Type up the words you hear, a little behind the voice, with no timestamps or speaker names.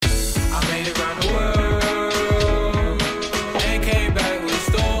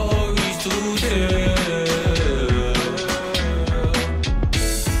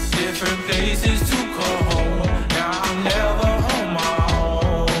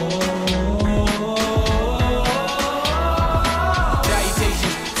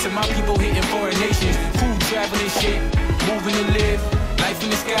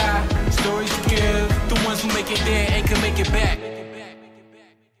there and can make it back.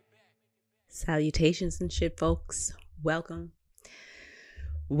 Salutations and shit, folks. Welcome,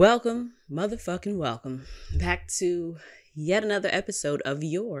 motherfucking welcome back to yet another episode of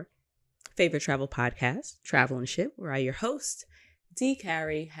your favorite travel podcast, Travel and Shit, where I, your host,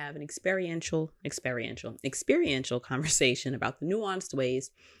 dCarrie, have an experiential conversation about the nuanced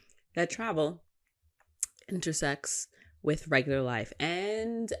ways that travel intersects with regular life.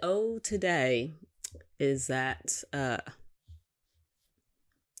 And today is that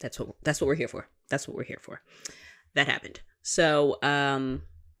that's what we're here for. That's what we're here for. That happened. So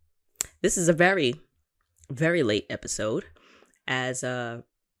this is a very, very late episode, as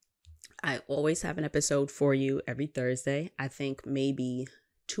I always have an episode for you every Thursday. I think maybe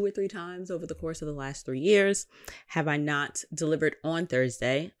 2 or 3 times over the course of the last 3 years have I not delivered on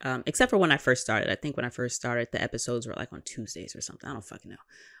Thursday, except for when I first started. I think when I first started, the episodes were like on Tuesdays or something. I don't fucking know.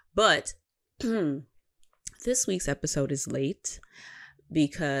 But this week's episode is late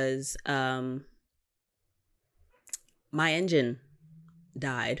because my engine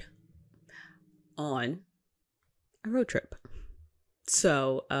died on a road trip.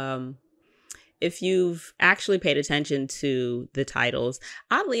 So if you've actually paid attention to the titles,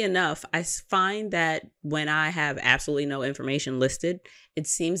 oddly enough, I find that when I have absolutely no information listed, it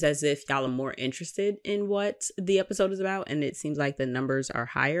seems as if y'all are more interested in what the episode is about. And it seems like the numbers are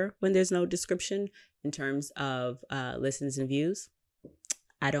higher when there's no description in terms of listens and views.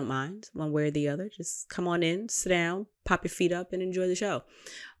 I don't mind one way or the other. Just come on in, sit down, pop your feet up and enjoy the show.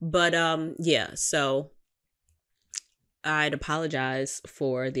 But yeah, so I'd apologize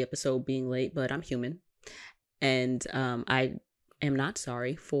for the episode being late, but I'm human. And I am not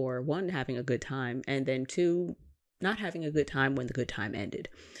sorry for, 1, having a good time, and then 2, not having a good time when the good time ended.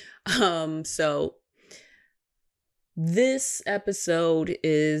 So this episode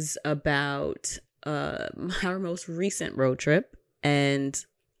is about our most recent road trip. And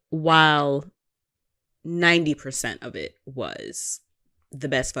while 90% of it was the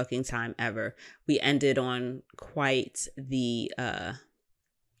best fucking time ever, we ended on quite the I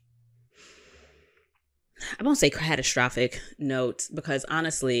won't say catastrophic note, because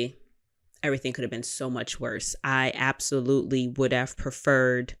honestly everything could have been so much worse. I absolutely would have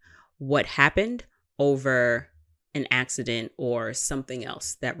preferred what happened over an accident or something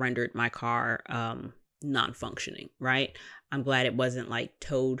else that rendered my car non-functioning, right? I'm glad it wasn't like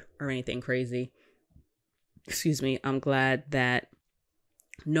towed or anything crazy. Excuse me. I'm glad that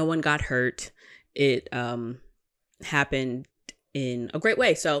no one got hurt. It happened in a great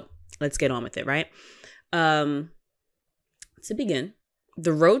way. So let's get on with it, right? To begin,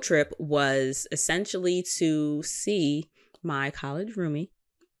 the road trip was essentially to see my college roomie,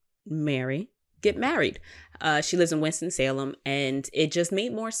 Mary, get married. She lives in Winston-Salem, and it just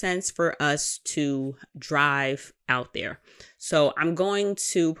made more sense for us to drive out there. So I'm going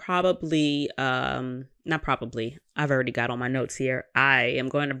to probably, not probably, I've already got all my notes here. I am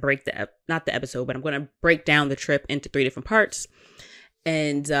going to break not the episode, but I'm going to break down the trip into 3 different parts.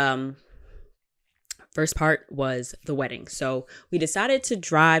 And first part was the wedding. So we decided to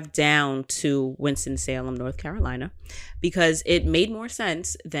drive down to Winston-Salem, North Carolina, because it made more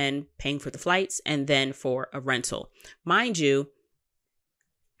sense than paying for the flights and then for a rental. Mind you,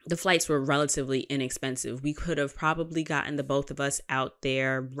 the flights were relatively inexpensive. We could have probably gotten the both of us out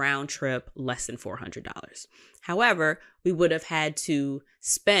there round trip less than $400. However, we would have had to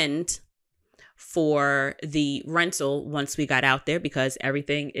spend for the rental once we got out there, because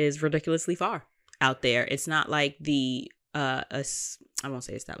everything is ridiculously far out there. It's not like the I won't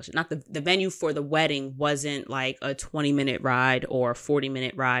say establishment, not the venue for the wedding wasn't like a 20-minute ride or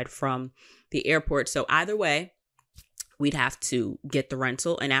 40-minute ride from the airport. So either way, we'd have to get the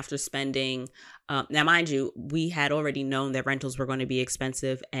rental. And after spending, now mind you, we had already known that rentals were going to be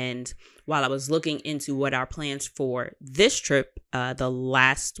expensive. And while I was looking into what our plans for this trip,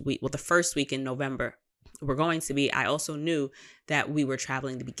 the first week in November were going to be, I also knew that we were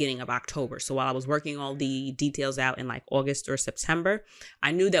traveling the beginning of October. So while I was working all the details out in like August or September, I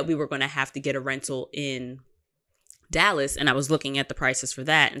knew that we were going to have to get a rental in Dallas, and I was looking at the prices for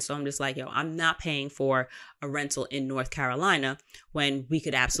that. And so I'm just like, yo, I'm not paying for a rental in North Carolina when we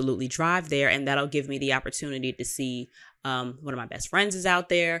could absolutely drive there. And that'll give me the opportunity to see one of my best friends is out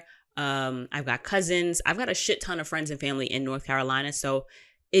there. I've got cousins. I've got a shit ton of friends and family in North Carolina. So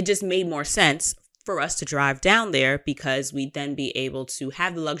it just made more sense for us to drive down there, because we'd then be able to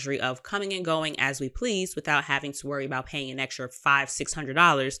have the luxury of coming and going as we please without having to worry about paying an extra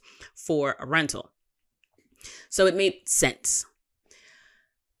 $500-$600 for a rental. So it made sense.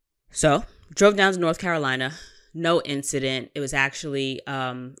 So drove down to North Carolina, no incident. It was actually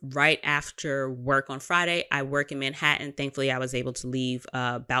right after work on Friday. I work in Manhattan. Thankfully, I was able to leave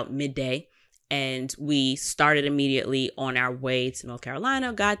about midday. And we started immediately on our way to North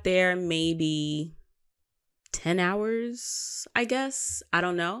Carolina. Got there maybe 10 hours, I guess. I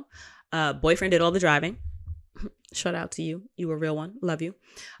don't know. Boyfriend did all the driving. Shout out to you. You were a real one. Love you.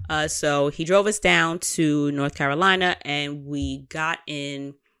 So he drove us down to North Carolina, and we got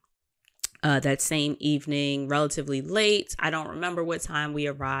in that same evening, relatively late. I don't remember what time we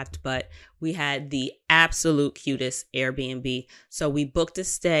arrived, but we had the absolute cutest Airbnb. So we booked a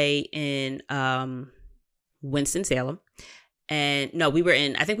stay in Winston-Salem. And no,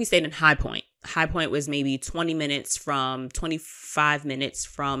 I think we stayed in High Point. High Point was maybe 25 minutes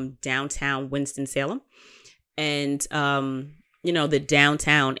from downtown Winston-Salem. And, the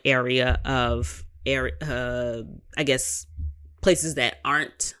downtown area of, I guess, places that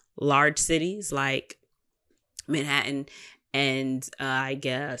aren't large cities like Manhattan and I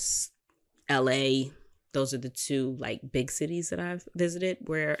guess LA. Those are the two like big cities that I've visited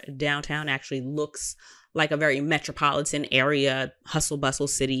where downtown actually looks like a very metropolitan area, hustle bustle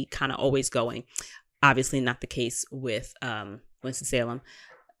city, kind of always going. Obviously not the case with Winston-Salem,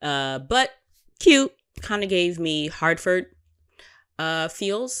 but cute. Kind of gave me Hartford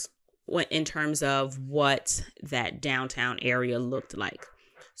feels in terms of what that downtown area looked like.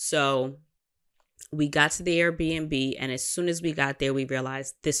 So we got to the Airbnb, and as soon as we got there, we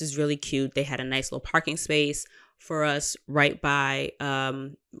realized this is really cute. They had a nice little parking space for us right by,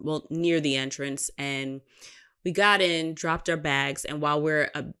 near the entrance. And we got in, dropped our bags. And while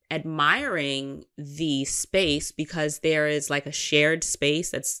we're admiring the space, because there is like a shared space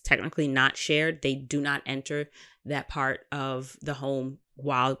that's technically not shared, they do not enter that part of the home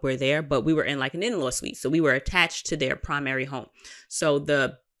while we're there. But we were in like an in-law suite. So we were attached to their primary home. So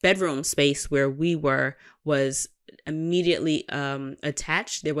the bedroom space where we were was immediately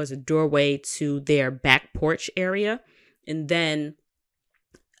attached. There was a doorway to their back porch area. And then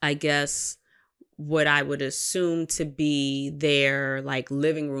I guess what I would assume to be their like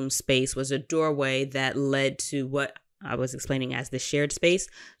living room space was a doorway that led to what I was explaining as the shared space.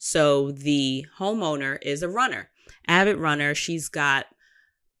 So the homeowner is a runner, avid runner. She's got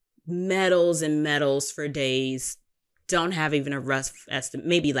medals and medals for days. Don't have even a rough estimate,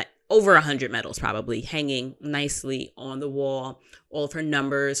 maybe like over 100 medals probably hanging nicely on the wall. All of her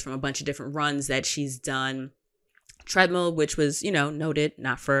numbers from a bunch of different runs that she's done. Treadmill, which was, noted,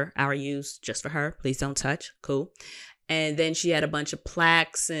 not for our use, just for her. Please don't touch. Cool. And then she had a bunch of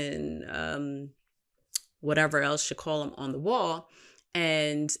plaques and whatever else you call them on the wall.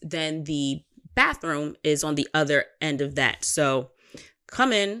 And then the bathroom is on the other end of that. So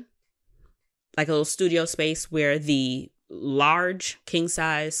come in like a little studio space where the large king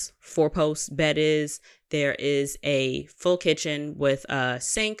size 4-post bed is. There is a full kitchen with a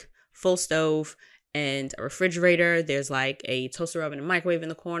sink, full stove, and a refrigerator. There's like a toaster oven and microwave in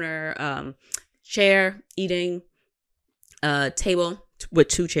the corner, chair, eating, table with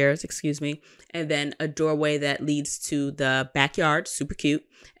 2 chairs, and then a doorway that leads to the backyard, super cute.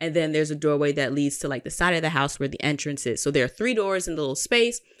 And then there's a doorway that leads to like the side of the house where the entrance is. So there are 3 doors in the little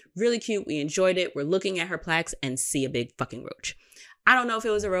space. Really cute. We enjoyed it. We're looking at her plaques and see a big fucking roach. I don't know if it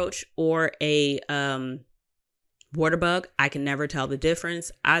was a roach or a water bug. I can never tell the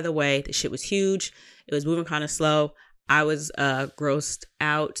difference. Either way, the shit was huge. It was moving kind of slow. I was grossed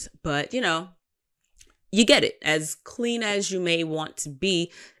out, but you get it. As clean as you may want to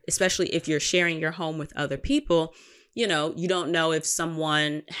be, especially if you're sharing your home with other people, you don't know if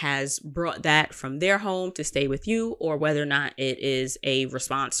someone has brought that from their home to stay with you or whether or not it is a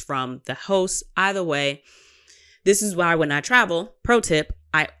response from the host. Either way, this is why when I travel, pro tip,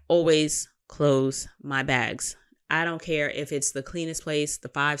 I always close my bags. I don't care if it's the cleanest place, the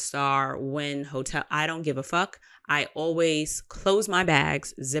 5-star, Wynn hotel. I don't give a fuck. I always close my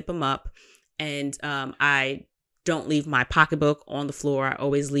bags, zip them up, and I don't leave my pocketbook on the floor. I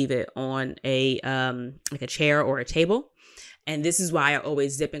always leave it on a like a chair or a table. And this is why I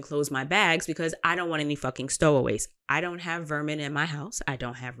always zip and close my bags, because I don't want any fucking stowaways. I don't have vermin in my house. I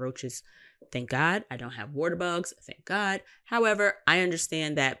don't have roaches. Thank God. I don't have water bugs. Thank God. However, I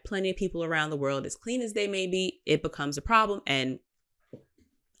understand that plenty of people around the world, as clean as they may be, it becomes a problem. And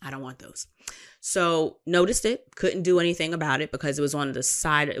I don't want those. So noticed it. Couldn't do anything about it because it was on the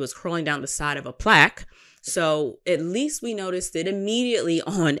side. It was crawling down the side of a plaque. So at least we noticed it immediately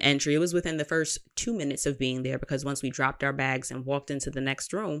on entry. It was within the first 2 minutes of being there, because once we dropped our bags and walked into the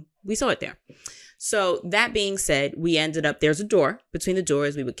next room, we saw it there. So that being said, we ended up, there's a door between the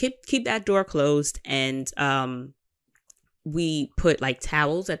doors. We would keep that door closed, and we put like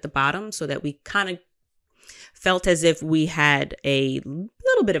towels at the bottom so that we kind of Felt as if we had a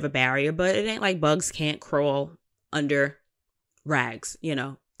little bit of a barrier, but it ain't like bugs can't crawl under rags,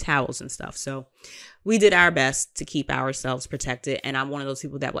 towels and stuff. So we did our best to keep ourselves protected. And I'm one of those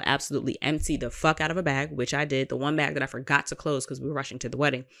people that will absolutely empty the fuck out of a bag, which I did. The one bag that I forgot to close because we were rushing to the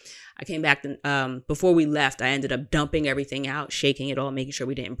wedding. I came back and before we left, I ended up dumping everything out, shaking it all, making sure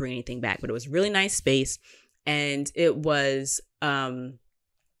we didn't bring anything back. But it was really nice space. And it was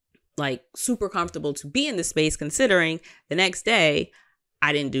like super comfortable to be in the space, considering the next day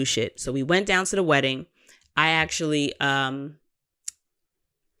I didn't do shit. So we went down to the wedding. I actually cried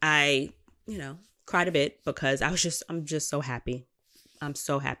a bit because I'm just so happy. I'm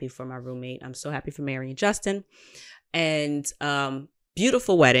so happy for my roommate. I'm so happy for Mary and Justin. And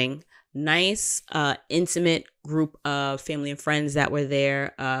beautiful wedding. Nice, intimate group of family and friends that were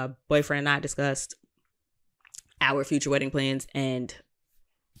there. Boyfriend and I discussed our future wedding plans, and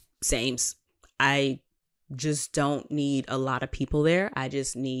sames. I just don't need a lot of people there. I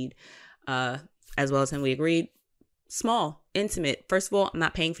just need, as well as him, we agreed, small, intimate. First of all, I'm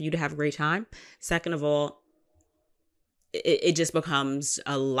not paying for you to have a great time. Second of all, it just becomes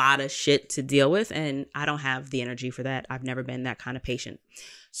a lot of shit to deal with, and I don't have the energy for that. I've never been that kind of patient.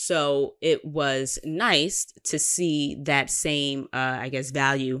 So it was nice to see that same,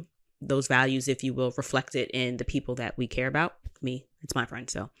 value, those values, if you will, reflected in the people that we care about. Me, it's my friend.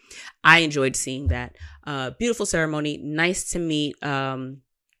 So I enjoyed seeing that. Beautiful ceremony. Nice to meet,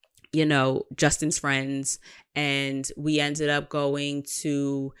 Justin's friends. And we ended up going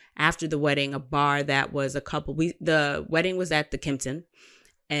to, after the wedding, a bar that was the wedding was at the Kimpton,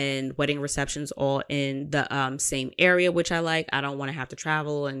 and wedding receptions all in the same area, which I like. I don't want to have to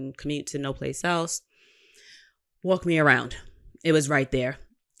travel and commute to no place else. Walk me around. It was right there.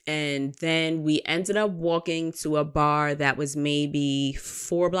 And then we ended up walking to a bar that was maybe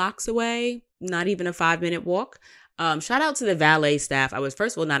 4 blocks away, not even a 5-minute walk. Shout out to the valet staff. I was,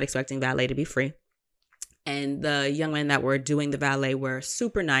 first of all, not expecting valet to be free. And the young men that were doing the valet were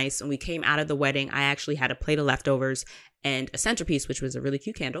super nice. And we came out of the wedding. I actually had a plate of leftovers and a centerpiece, which was a really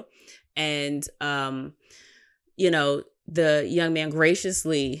cute candle. And, the young man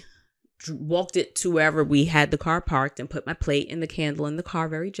graciously walked it to wherever we had the car parked and put my plate and the candle in the car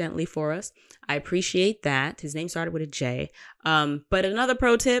very gently for us. I appreciate that. His name started with a J. But another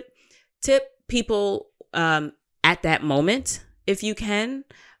pro tip people at that moment, if you can,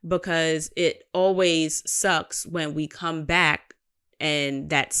 because it always sucks when we come back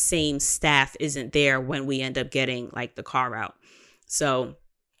and that same staff isn't there when we end up getting like the car out. So,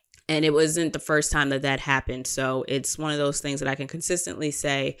 and it wasn't the first time that happened. So it's one of those things that I can consistently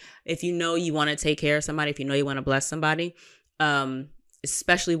say, if you know you want to take care of somebody, if you know you want to bless somebody,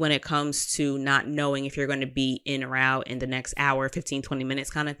 especially when it comes to not knowing if you're going to be in or out in the next hour, 15, 20 minutes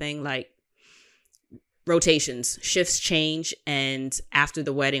kind of thing, like rotations, shifts change. And after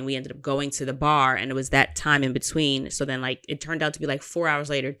the wedding, we ended up going to the bar, and it was that time in between. So then it turned out to be like 4 hours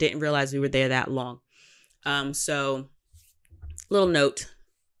later. Didn't realize we were there that long. So little note,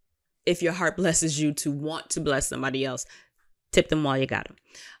 if your heart blesses you to want to bless somebody else, tip them while you got them.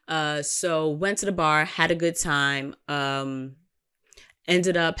 So went to the bar, had a good time.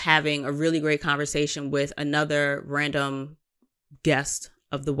 Ended up having a really great conversation with another random guest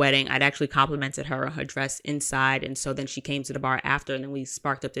of the wedding. I'd actually complimented her on her dress inside. And so then she came to the bar after, and then we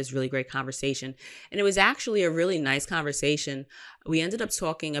sparked up this really great conversation. And it was actually a really nice conversation. We ended up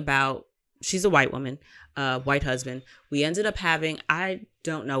talking about, she's a white woman, white husband. We ended up having, I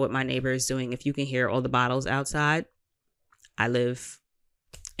don't know what my neighbor is doing. If you can hear all the bottles outside, I live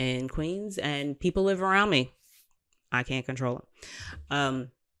in Queens and people live around me. I can't control it.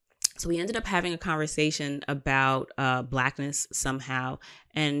 So we ended up having a conversation about Blackness somehow.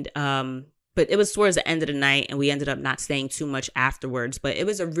 And but it was towards the end of the night, and we ended up not staying too much afterwards. But it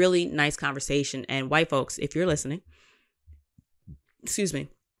was a really nice conversation. And white folks, if you're listening, excuse me,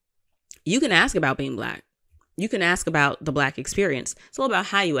 you can ask about being Black. You can ask about the Black experience. It's all about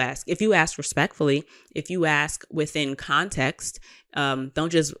how you ask. If you ask respectfully, if you ask within context, don't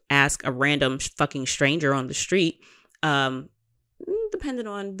just ask a random fucking stranger on the street. Depending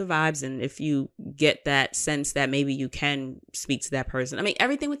on the vibes, and if you get that sense that maybe you can speak to that person. I mean,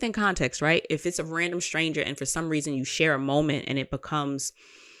 everything within context, right? If it's a random stranger and for some reason you share a moment and it becomes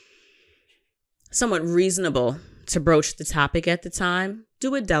somewhat reasonable to broach the topic at the time,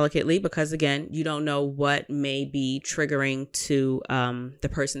 do it delicately, because again, you don't know what may be triggering to the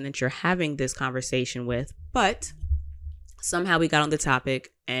person that you're having this conversation with. But somehow we got on the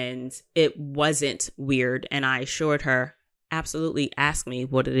topic and it wasn't weird. And I assured her, absolutely ask me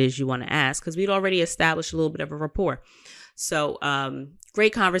what it is you want to ask, because we'd already established a little bit of a rapport. So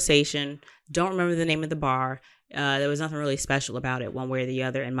great conversation. Don't remember the name of the bar. There was nothing really special about it one way or the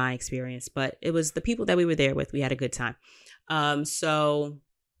other in my experience, but it was the people that we were there with. We had a good time. So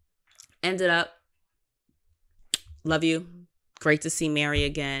ended up, love you. Great to see Mary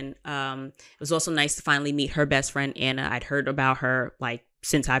again. It was also nice to finally meet her best friend, Anna. I'd heard about her like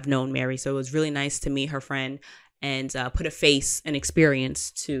since I've known Mary. So it was really nice to meet her friend and put a face and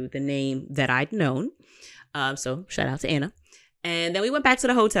experience to the name that I'd known. So shout out to Anna. And then we went back to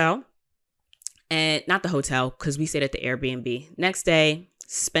the hotel. And not the hotel, because we stayed at the Airbnb. Next day,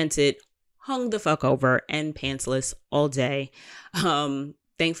 spent it, hung the fuck over and pantsless all day.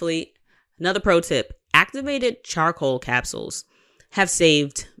 Thankfully, another pro tip, activated charcoal capsules have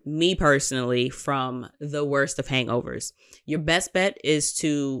saved me personally from the worst of hangovers. Your best bet is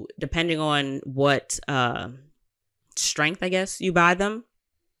to, depending on what strength, I guess, you buy them,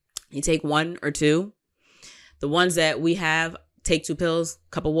 you take 1 or 2. The ones that we have, take 2 pills,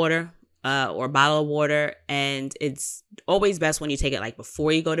 cup of water, or a bottle of water. And it's always best when you take it like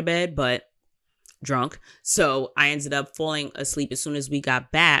before you go to bed, but drunk. So I ended up falling asleep as soon as we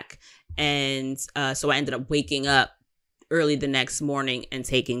got back. And so I ended up waking up early the next morning and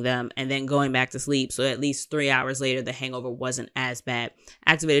taking them and then going back to sleep. So at least 3 hours later, the hangover wasn't as bad.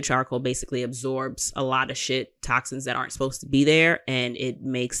 Activated charcoal basically absorbs a lot of shit, toxins that aren't supposed to be there. And it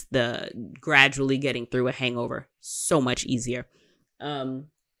makes the gradually getting through a hangover so much easier.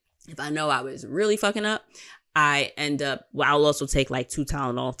 If I know I was really fucking up, I'll also take like 2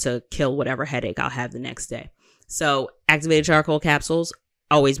 Tylenol to kill whatever headache I'll have the next day. So activated charcoal capsules,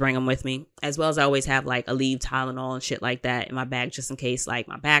 always bring them with me, as well as I always have like Aleve Tylenol and shit like that in my bag, just in case like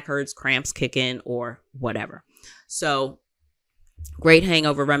my back hurts, cramps kick in or whatever. So great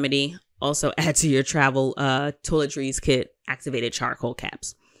hangover remedy. Also add to your travel toiletries kit, activated charcoal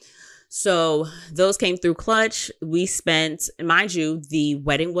caps. So those came through clutch. We spent, mind you, the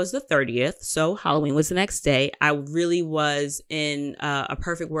wedding was the 30th. So Halloween was the next day. I really was in a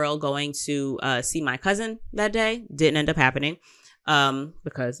perfect world going to see my cousin that day. Didn't end up happening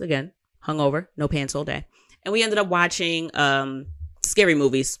because, again, hungover, no pants all day. And we ended up watching scary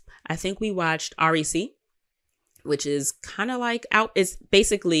movies. I think we watched REC, which is kind of like it's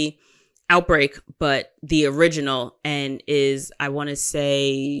basically Outbreak, but the original, and is, I want to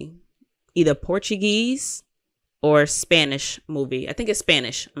say, either Portuguese or Spanish movie. I think it's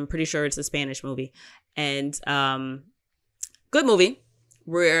Spanish. I'm pretty sure it's a Spanish movie. And good movie.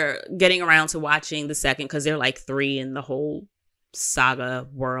 We're getting around to watching the second because they're like 3 in the whole saga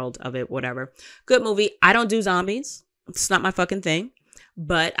world of it, whatever. Good movie. I don't do zombies. It's not my fucking thing.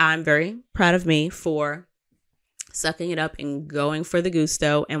 But I'm very proud of me for sucking it up and going for the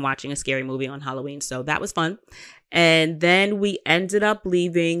gusto and watching a scary movie on Halloween. So that was fun. And then we ended up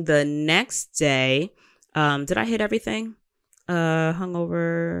leaving the next day. Did I hit everything?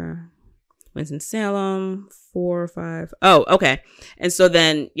 Hungover, Winston-Salem, 4 or 5. Oh, okay. And so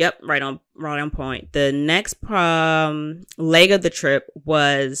then, yep, right on point. The next leg of the trip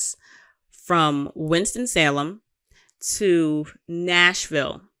was from Winston-Salem to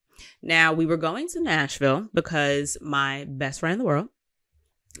Nashville. Now, we were going to Nashville because my best friend in the world,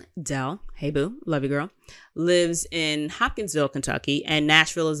 Dell, hey boo, love you girl, lives in Hopkinsville, Kentucky, and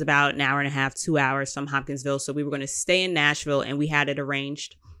Nashville is about an hour and a half, 2 hours from Hopkinsville. So we were going to stay in Nashville, and we had it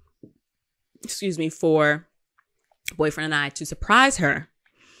arranged, for boyfriend and I to surprise her.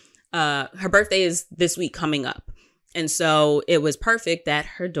 Her birthday is this week coming up. And so it was perfect that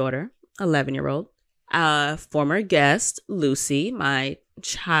her daughter, 11-year-old, former guest, Lucy, my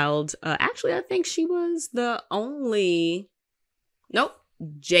child, actually, I think she was the only,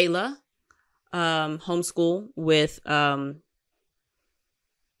 Jayla, homeschool with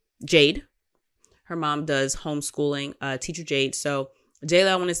Jade. Her mom does homeschooling, teacher Jade. So Jayla,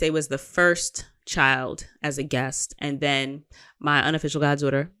 I want to say, was the first child as a guest. And then my unofficial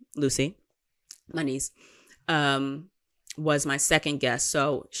goddaughter, Lucy, my niece, was my second guest.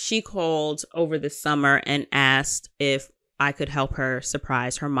 So she called over the summer and asked if I could help her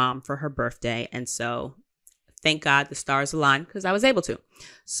surprise her mom for her birthday. And so thank God the stars aligned because I was able to.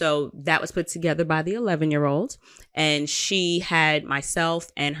 So that was put together by the 11-year-old. And she had myself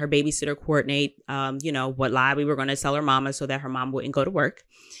and her babysitter coordinate, what lie we were going to tell her mama so that her mom wouldn't go to work.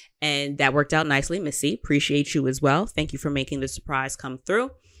 And that worked out nicely. Missy, appreciate you as well. Thank you for making the surprise come through.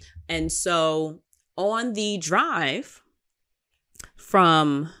 And so on the drive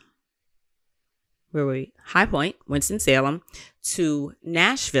from, where were we? High Point, Winston-Salem, to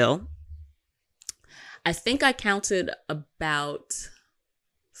Nashville, I think I counted about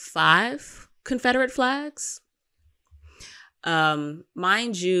 5 Confederate flags.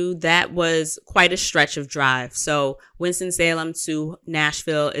 Mind you, that was quite a stretch of drive. So Winston-Salem to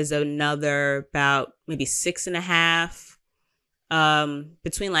Nashville is another about maybe 6.5,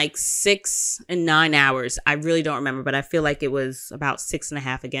 between like 6 and 9 hours. I really don't remember, but I feel like it was about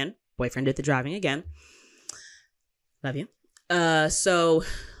 6.5 again. Boyfriend did the driving again. Love you. So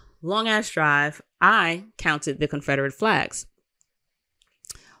long ass drive. I counted the Confederate flags.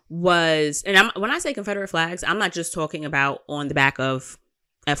 When I say Confederate flags, I'm not just talking about on the back of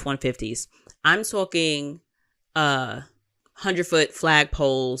F-150s. I'm talking 100-foot flag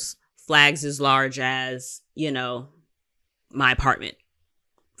poles, flags as large as, my apartment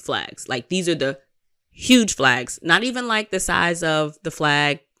flags. Like, these are the huge flags, not even like the size of the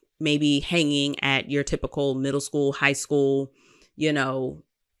flag maybe hanging at your typical middle school, high school,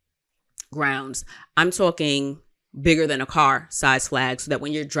 grounds. I'm talking bigger than a car size flag, so that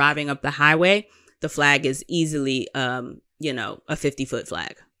when you're driving up the highway, the flag is easily, a 50-foot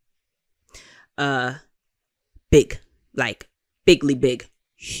flag. Big, like bigly big,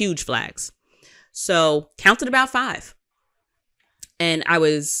 huge flags. So counted about 5. And I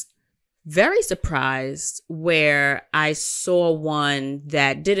was very surprised where I saw one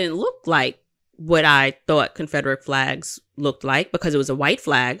that didn't look like what I thought Confederate flags looked like, because it was a white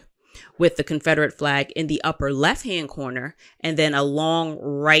flag with the Confederate flag in the upper left-hand corner, and then a long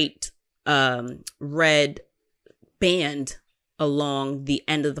right red band along the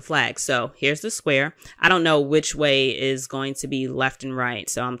end of the flag. So here's the square. I don't know which way is going to be left and right,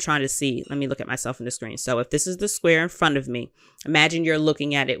 so I'm trying to see. Let me look at myself in the screen. So if this is the square in front of me, imagine you're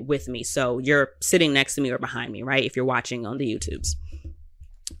looking at it with me. So you're sitting next to me or behind me, right? If you're watching on the YouTubes.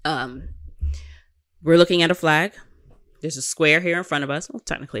 We're looking at a flag. There's a square here in front of us. Well,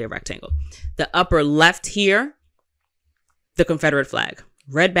 technically a rectangle. The upper left here, the Confederate flag.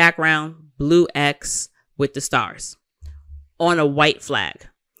 Red background, blue X with the stars on a white flag.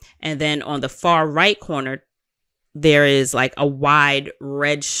 And then on the far right corner, there is like a wide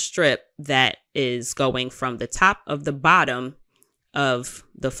red strip that is going from the top of the bottom of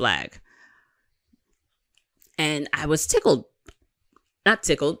the flag. And I was not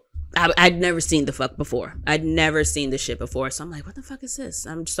tickled. I'd never seen the fuck before. I'd never seen this shit before. So I'm like, what the fuck is this?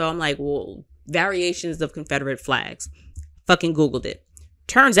 I'm like, well, variations of Confederate flags. Fucking Googled it.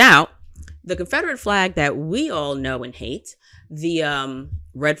 Turns out the Confederate flag that we all know and hate, the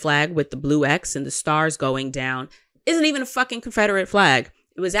red flag with the blue X and the stars going down, isn't even a fucking Confederate flag.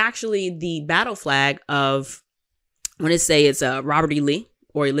 It was actually the battle flag of, I want to say it's Robert E. Lee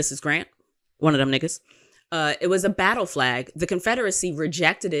or Ulysses Grant, one of them niggas. It was a battle flag. The Confederacy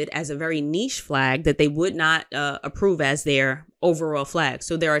rejected it as a very niche flag that they would not approve as their overall flag.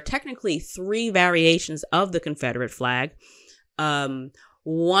 So there are technically 3 variations of the Confederate flag,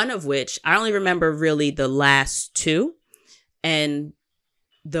 one of which I only remember really the last 2. And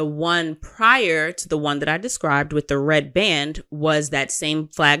the one prior to the one that I described with the red band was that same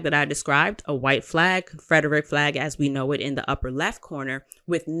flag that I described, a white flag, Confederate flag as we know it in the upper left corner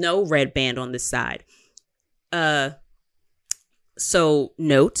with no red band on the side. So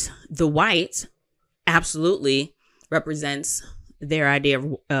note, the white absolutely represents their idea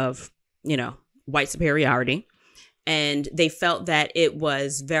of, white superiority. And they felt that it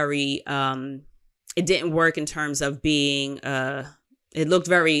was very, it didn't work in terms of being, it looked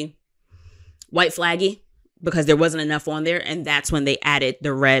very white flaggy because there wasn't enough on there. And that's when they added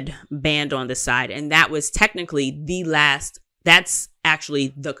the red band on the side. And that was technically that's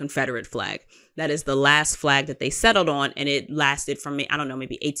actually the Confederate flag. That is the last flag that they settled on, and it lasted from, maybe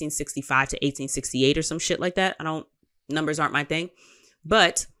 1865 to 1868 or some shit like that. Numbers aren't my thing.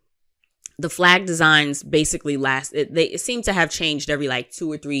 But the flag designs basically they seem to have changed every like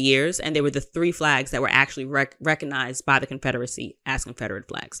 2 or 3 years, and they were the 3 flags that were actually recognized by the Confederacy as Confederate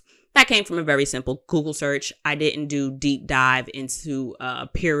flags. That came from a very simple Google search. I didn't do deep dive into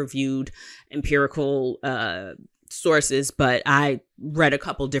peer-reviewed empirical sources, but I read a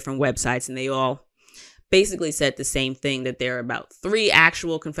couple different websites, and they all basically said the same thing, that there are about 3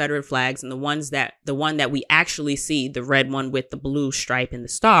 actual Confederate flags, and the one that we actually see, the red one with the blue stripe and the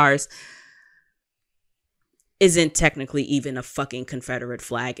stars, isn't technically even a fucking Confederate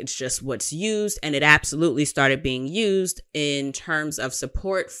flag. It's just what's used, and it absolutely started being used in terms of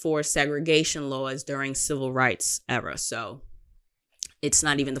support for segregation laws during civil rights era. So it's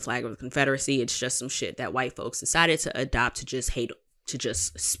not even the flag of the Confederacy. It's just some shit that white folks decided to adopt to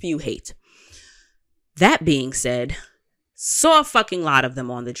just spew hate. That being said, saw a fucking lot of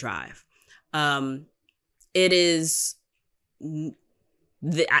them on the drive. It is in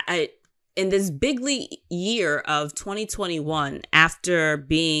this bigly year of 2021, after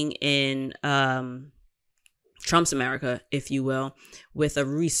being in Trump's America, if you will, with a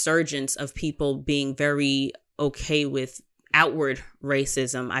resurgence of people being very okay with outward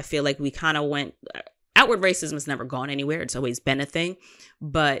racism. I feel like we kind of outward racism has never gone anywhere. It's always been a thing.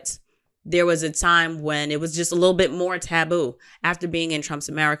 But there was a time when it was just a little bit more taboo. After being in Trump's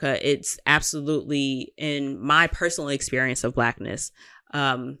America, it's absolutely, in my personal experience of Blackness,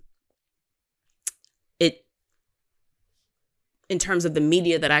 in terms of the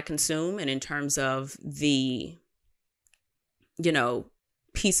media that I consume and in terms of the,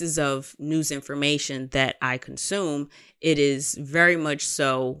 pieces of news information that I consume, it is very much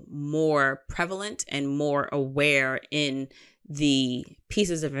so more prevalent and more aware in the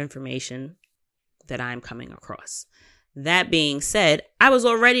pieces of information that I'm coming across. That being said, I was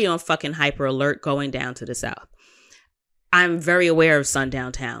already on fucking hyper alert going down to the South. I'm very aware of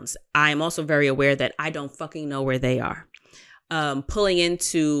sundown towns. I'm also very aware that I don't fucking know where they are. Pulling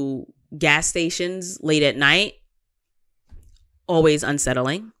into gas stations late at night, always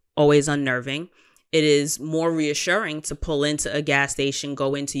unsettling, always unnerving. It is more reassuring to pull into a gas station,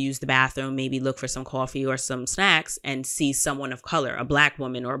 go in to use the bathroom, maybe look for some coffee or some snacks, and see someone of color, a Black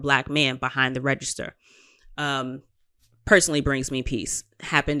woman or a Black man behind the register. Personally brings me peace.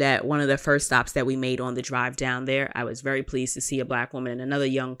 Happened at one of the first stops that we made on the drive down there. I was very pleased to see a Black woman and another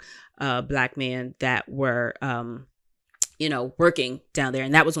young Black man that were working down there.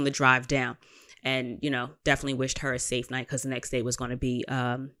 And that was on the drive down. And, definitely wished her a safe night because the next day was going to be,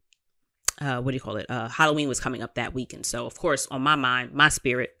 Halloween was coming up that weekend. So, of course, on my mind, my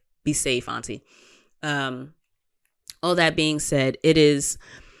spirit, be safe, auntie. All that being said, it is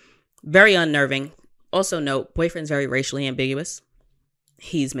very unnerving. Also note, boyfriend's very racially ambiguous.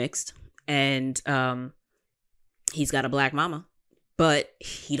 He's mixed. And he's got a Black mama, but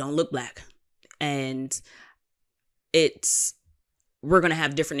he don't look Black. And we're going to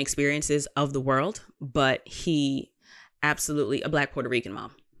have different experiences of the world, but he absolutely a Black Puerto Rican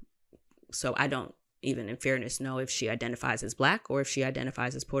mom. So I don't even, in fairness, know if she identifies as Black or if she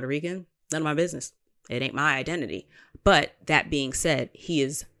identifies as Puerto Rican. None of my business. It ain't my identity. But that being said, he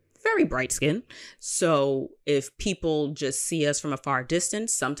is very bright skinned. So if people just see us from a far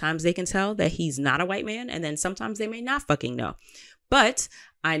distance, sometimes they can tell that he's not a white man. And then sometimes they may not fucking know. But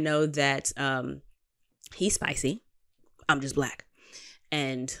I know that he's spicy. I'm just Black.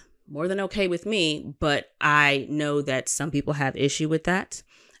 And more than okay with me, but I know that some people have issue with that.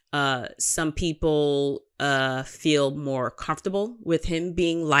 Some people feel more comfortable with him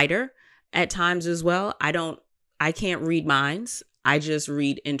being lighter at times as well. I can't read minds. I just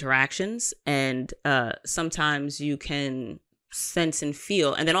read interactions. And sometimes you can sense and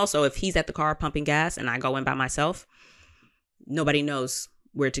feel. And then also if he's at the car pumping gas and I go in by myself, nobody knows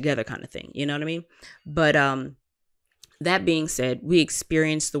we're together kind of thing. You know what I mean? But that being said, we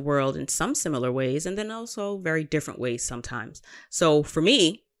experience the world in some similar ways and then also very different ways sometimes. So for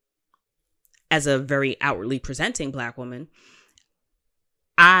me, as a very outwardly presenting Black woman,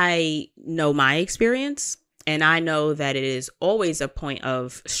 I know my experience and I know that it is always a point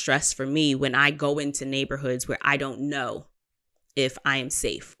of stress for me when I go into neighborhoods where I don't know if I am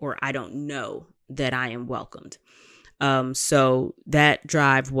safe or I don't know that I am welcomed. So that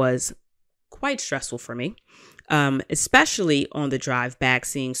drive was quite stressful for me. Especially on the drive back,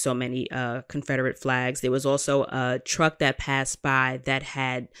 seeing so many Confederate flags. There was also a truck that passed by that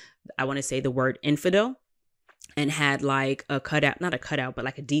had, I want to say the word infidel, and had like a cutout, not a cutout, but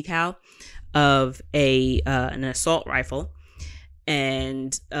like a decal of an assault rifle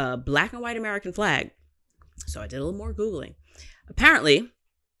and a Black and white American flag. So I did a little more Googling. Apparently,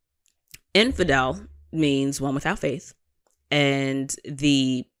 infidel means one without faith, and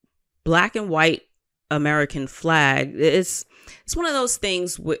the Black and white American flag, it's one of those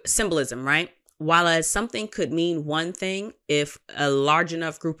things with symbolism, right? While as something could mean one thing, if a large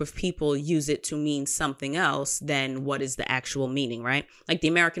enough group of people use it to mean something else, then what is the actual meaning, right? Like the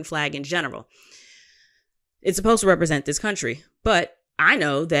American flag in general. It's supposed to represent this country, but I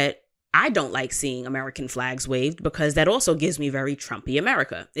know that I don't like seeing American flags waved because that also gives me very Trumpy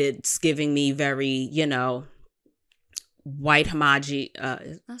America. It's giving me very, white that's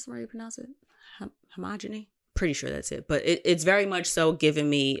the way you pronounce it? Homogeny? Pretty sure that's it. But it's very much so giving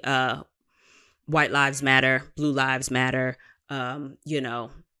me white lives matter, blue lives matter,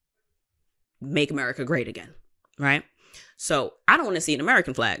 make America great again, right? So I don't want to see an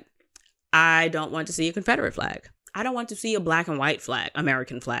American flag. I don't want to see a Confederate flag. I don't want to see a Black and white flag,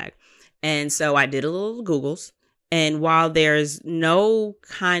 American flag. And so I did a little Googles. And while there's no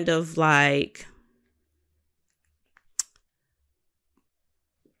kind of like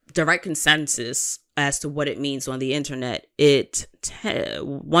direct consensus as to what it means on the internet,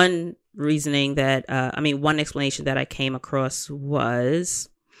 one reasoning that, one explanation that I came across was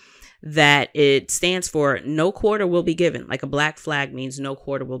that it stands for no quarter will be given. Like a black flag means no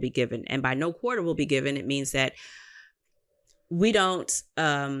quarter will be given. And by no quarter will be given, it means that we don't,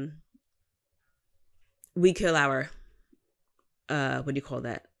 we kill our, what do you call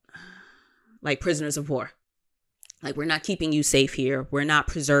that? Like prisoners of war. Like, we're not keeping you safe here. We're not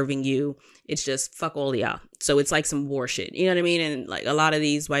preserving you. It's just fuck all y'all. So it's like some war shit. You know what I mean? And like a lot of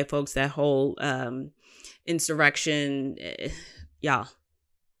these white folks, that whole insurrection, y'all,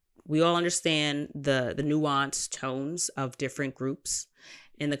 we all understand the nuanced tones of different groups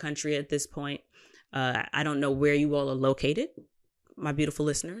in the country at this point. I don't know where you all are located, my beautiful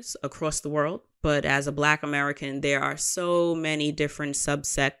listeners, across the world. But as a Black American, there are so many different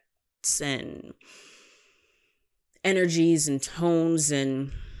subsects and energies and tones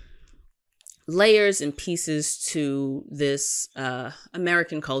and layers and pieces to this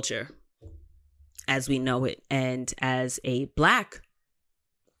American culture as we know it. And as a Black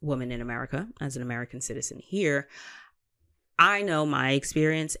woman in America, as an American citizen here, I know my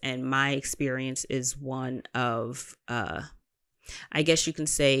experience, and my experience is one of, I guess you can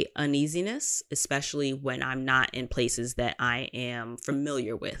say, uneasiness, especially when I'm not in places that I am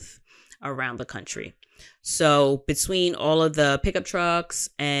familiar with around the country. So between all of the pickup trucks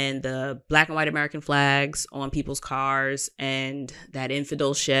and the black and white American flags on people's cars and that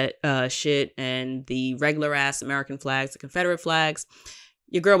infidel shit and the regular ass American flags, the Confederate flags,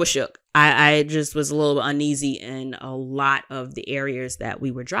 your girl was shook. I just was a little uneasy in a lot of the areas that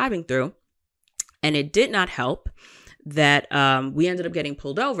we were driving through. And it did not help that we ended up getting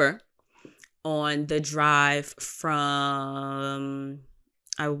pulled over on the drive from,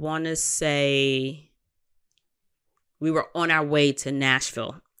 I want to say, we were on our way to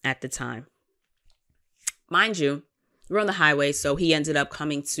Nashville at the time. Mind you, we were on the highway, so he ended up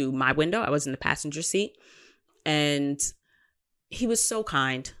coming to my window. I was in the passenger seat, and he was so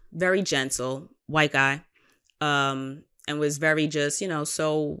kind, very gentle, white guy, and was very just,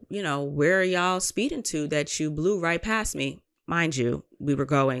 where are y'all speeding to that you blew right past me? Mind you, we were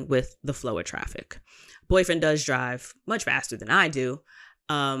going with the flow of traffic. Boyfriend does drive much faster than I do.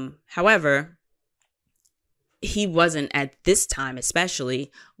 However, he wasn't at this time,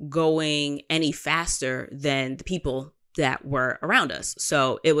 especially, going any faster than the people that were around us.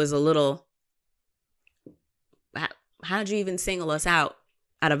 So it was a little, how'd you even single us out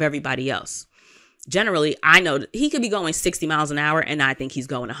of everybody else? Generally, I know he could be going 60 miles an hour and I think he's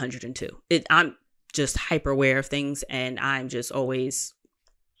going 102. I'm just hyper aware of things and I'm just always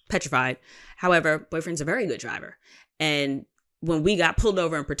petrified. However, boyfriend's a very good driver. And when we got pulled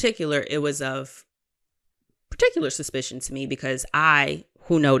over in particular, it was of particular suspicion to me because I,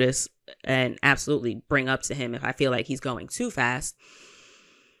 who notice and absolutely bring up to him if I feel like he's going too fast,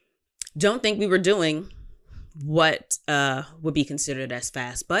 don't think we were doing what would be considered as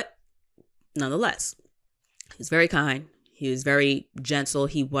fast. But nonetheless, he was very kind. He was very gentle.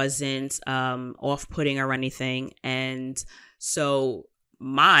 He wasn't off-putting or anything. And so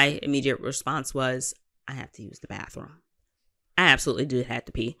my immediate response was, I have to use the bathroom. I absolutely did have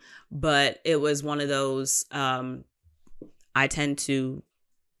to pee, but it was one of those, I tend to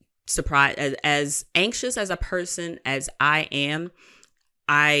surprise, as anxious as a person as I am,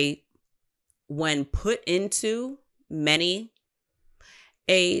 when put into many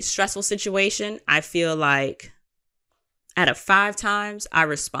a stressful situation, I feel like out of 5 times, I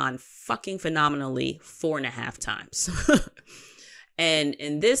respond fucking phenomenally 4.5 times. And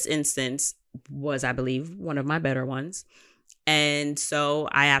in this instance was, I believe, one of my better ones. And so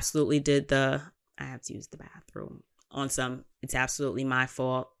I absolutely did I have to use the bathroom on some, it's absolutely my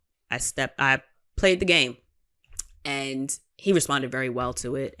fault. I played the game, and he responded very well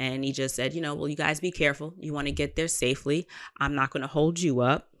to it. And he just said, well, you guys be careful. You want to get there safely. I'm not going to hold you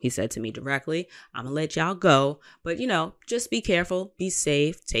up. He said to me directly, I'm going to let y'all go. But, just be careful, be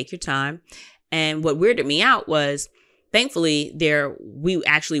safe, take your time. And what weirded me out was, thankfully, we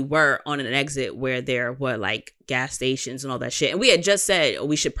actually were on an exit where there were like gas stations and all that shit. And we had just said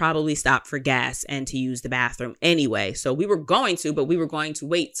we should probably stop for gas and to use the bathroom anyway. So we were going to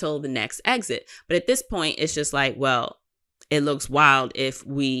wait till the next exit. But at this point, it's just like, well, it looks wild if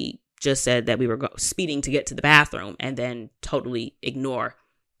we just said that we were speeding to get to the bathroom and then totally ignore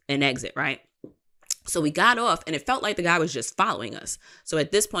an exit, right? So we got off and it felt like the guy was just following us. So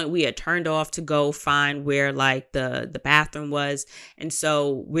at this point we had turned off to go find where like the bathroom was. And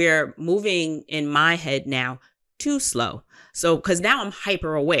so we're moving in my head now too slow. So, cause now I'm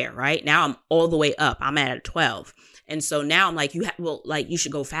hyper aware, right? Now I'm all the way up. I'm at a 12. And so now I'm like, you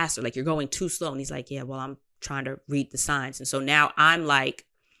should go faster. Like you're going too slow. And he's like, yeah, well, I'm trying to read the signs. And so now I'm like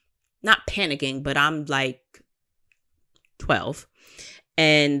not panicking, but I'm like 12.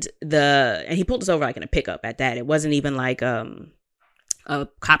 And he pulled us over like in a pickup at that. It wasn't even like a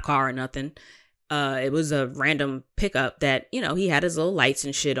cop car or nothing. It was a random pickup that, you know, he had his little lights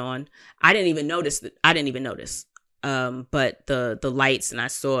and shit on. I didn't even notice. But the lights, and I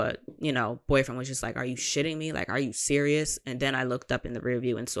saw, you know, boyfriend was just like, "Are you shitting me? Like, are you serious?" And then I looked up in the rear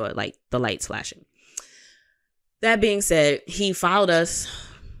view and saw like the lights flashing. That being said, he followed us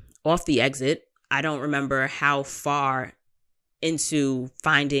off the exit. I don't remember how far into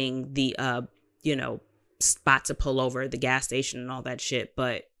finding the you know, spot to pull over, the gas station and all that shit,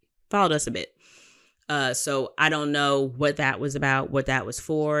 but followed us a bit. So I don't know what that was about, what that was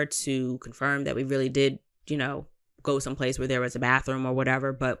for, to confirm that we really did, you know, go someplace where there was a bathroom or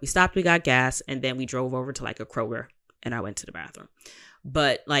whatever. But we stopped, we got gas, and then we drove over to like a Kroger, and I went to the bathroom.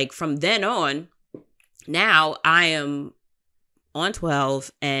 But like from then on, now I am on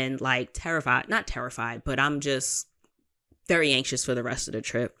 12 and like terrified, not terrified, but I'm just very anxious for the rest of the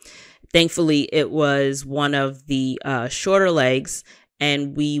trip. Thankfully, it was one of the shorter legs,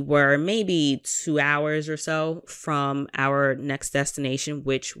 and we were maybe 2 hours or so from our next destination,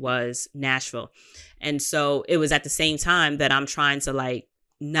 which was Nashville. And so it was at the same time that I'm trying to like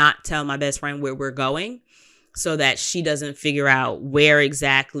not tell my best friend where we're going so that she doesn't figure out where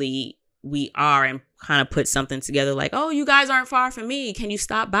exactly we are and kind of put something together like, "Oh, you guys aren't far from me. Can you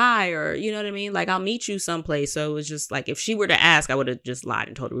stop by?" Or, you know what I mean? Like, "I'll meet you someplace." So it was just like, if she were to ask, I would have just lied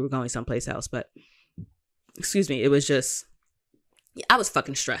and told her we were going someplace else. But, excuse me, it was just, I was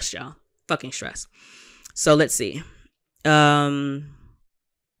fucking stressed, y'all. Fucking stressed. So let's see.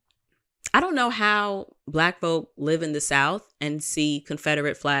 I don't know how Black folk live in the South and see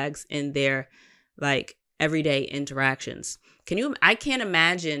Confederate flags in their like everyday interactions. I can't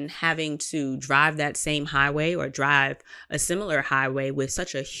imagine having to drive that same highway or drive a similar highway with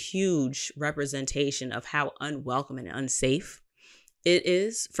such a huge representation of how unwelcome and unsafe it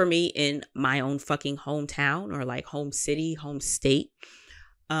is for me in my own fucking hometown or like home city, home state.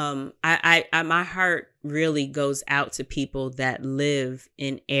 I my heart really goes out to people that live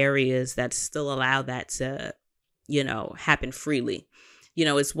in areas that still allow that to, you know, happen freely. You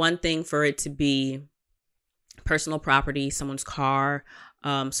know, it's one thing for it to be personal property, someone's car,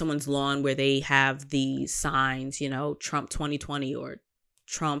 someone's lawn where they have the signs, you know, Trump 2020 or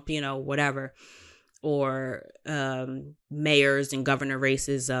Trump, you know, whatever, or mayors and governor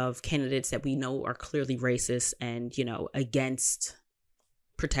races of candidates that we know are clearly racist and, you know, against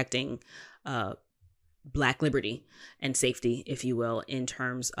protecting Black liberty and safety, if you will, in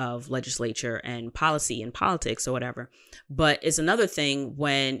terms of legislature and policy and politics or whatever. But it's another thing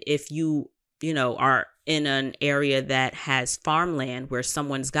when if you know, are in an area that has farmland where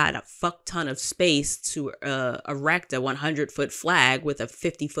someone's got a fuck ton of space to erect a 100-foot flag with a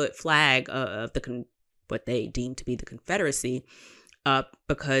 50-foot flag of what they deem to be the Confederacy,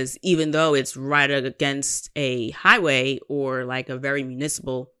 because even though it's right against a highway or like a very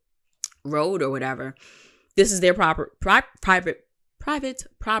municipal road or whatever, this is their private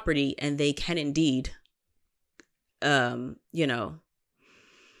property, and they can indeed, you know,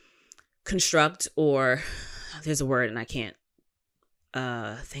 construct, or there's a word and I can't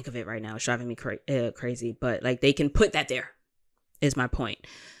think of it right now. It's driving me crazy, but like they can put that there is my point.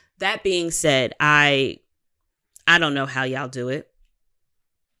 That being said, I don't know how y'all do it.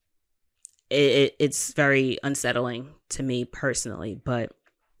 It's very unsettling to me personally, but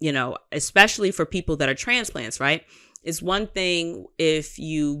you know, especially for people that are transplants, right? It's one thing if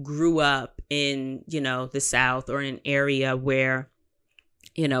you grew up in, you know, the South or in an area where,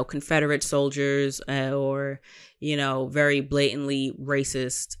 you know, Confederate soldiers or, you know, very blatantly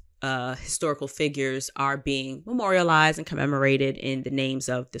racist historical figures are being memorialized and commemorated in the names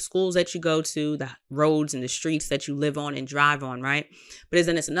of the schools that you go to, the roads and the streets that you live on and drive on, right? But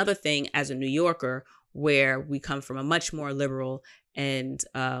then it's another thing as a New Yorker where we come from a much more liberal and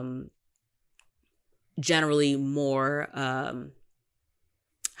generally more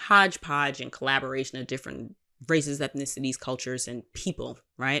hodgepodge and collaboration of different races, ethnicities, cultures, and people,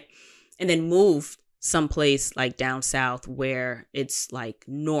 right? And then move someplace like down south where it's like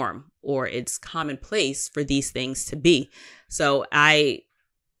norm or it's commonplace for these things to be. So I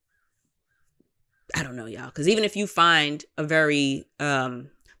don't know, y'all, because even if you find a very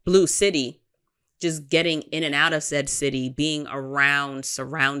blue city, just getting in and out of said city, being around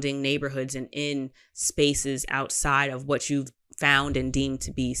surrounding neighborhoods and in spaces outside of what you've found and deemed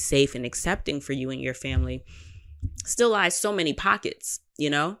to be safe and accepting for you and your family still lies so many pockets, you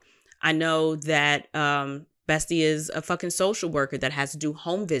know? I know that Bestie is a fucking social worker that has to do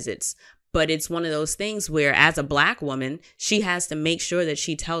home visits, But it's one of those things where as a Black woman, she has to make sure that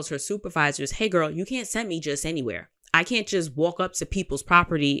she tells her supervisors, hey, girl, you can't send me just anywhere. I can't just walk up to people's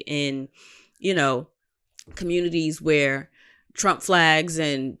property in, communities where Trump flags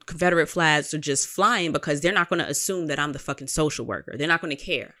and Confederate flags are just flying, because they're not going to assume that I'm the fucking social worker. They're not going to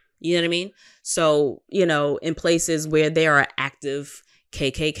care. You know what I mean? So, in places where there are active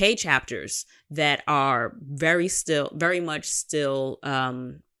KKK chapters that are very much still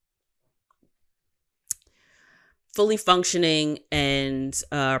fully functioning and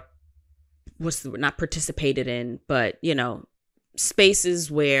not participated in, but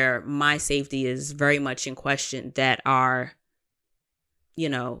spaces where my safety is very much in question, that are, I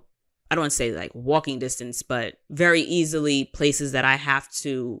don't want to say like walking distance, but very easily places that I have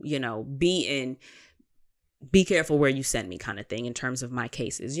to, be in. Be careful where you send me, kind of thing, in terms of my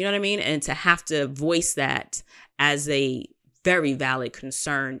cases. You know what I mean? And to have to voice that as a very valid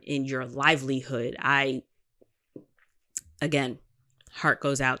concern in your livelihood, again, heart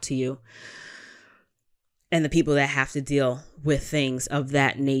goes out to you and the people that have to deal with things of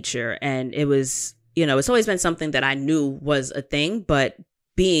that nature. And it was, it's always been something that I knew was a thing, but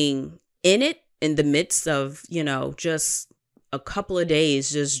being in it in the midst of, just a couple of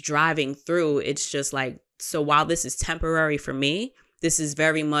days, just driving through, it's just like, so while this is temporary for me, this is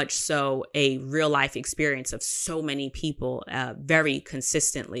very much so a real life experience of so many people, very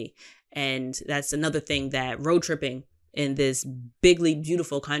consistently. And that's another thing that road tripping in this bigly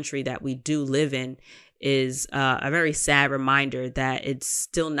beautiful country that we do live in is a very sad reminder that it's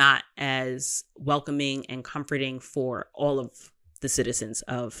still not as welcoming and comforting for all of the citizens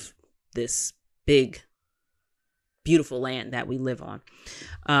of this big, beautiful land that we live on.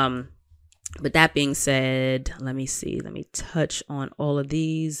 But that being said, let me touch on all of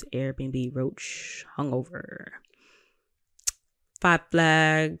these. Airbnb, Roach, Hungover. 5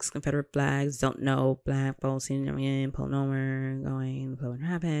 flags, Confederate flags, don't know, Black folks, pulling over, going, what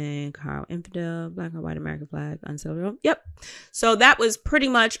happened, Carl, infidel, Black or white American flag, unsettled. Yep. So that was pretty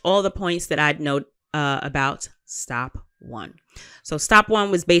much all the points that I'd note about stop 1. So stop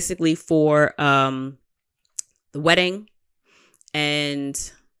 1 was basically for the wedding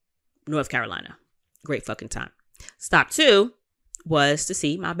and North Carolina. Great fucking time. Stop 2 was to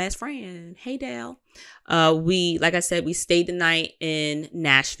see my best friend. Hey, Dale. Like I said, we stayed the night in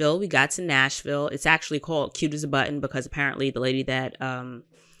Nashville. We got to Nashville. It's actually called Cute as a Button because apparently the lady that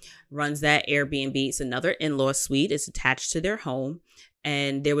runs that Airbnb, it's another in-law suite. It's attached to their home.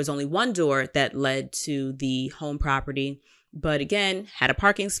 And there was only one door that led to the home property. But again, had a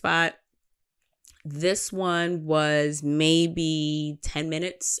parking spot. This one was maybe 10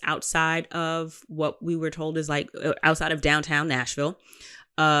 minutes outside of what we were told is like outside of downtown Nashville.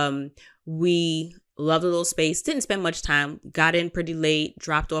 We loved the little space, didn't spend much time, got in pretty late,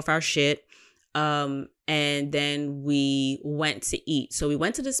 dropped off our shit. And then we went to eat. So we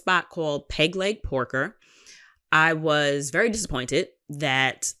went to this spot called Peg Leg Porker. I was very disappointed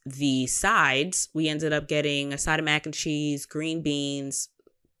that the sides, we ended up getting a side of mac and cheese, green beans,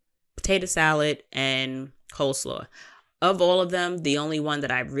 potato salad, and coleslaw. Of all of them, the only one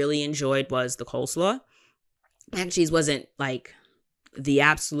that I really enjoyed was the coleslaw. Mac and cheese wasn't like the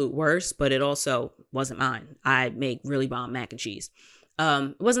absolute worst, but it also wasn't mine. I make really bomb mac and cheese.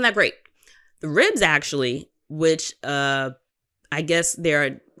 It wasn't that great. The ribs actually, which I guess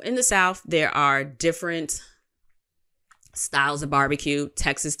in the South, there are different styles of barbecue.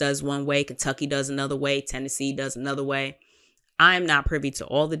 Texas does one way, Kentucky does another way, Tennessee does another way. I'm not privy to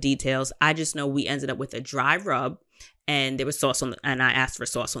all the details. I just know we ended up with a dry rub and there was sauce and I asked for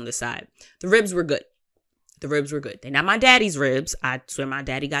sauce on the side. The ribs were good. They're not my daddy's ribs. I swear my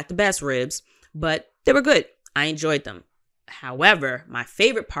daddy got the best ribs, but they were good. I enjoyed them. However, my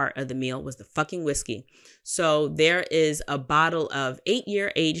favorite part of the meal was the fucking whiskey. So there is a bottle of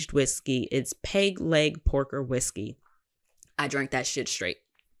 8-year aged whiskey. It's Peg Leg Porker whiskey. I drank that shit straight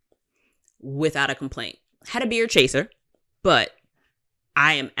without a complaint. Had a beer chaser. But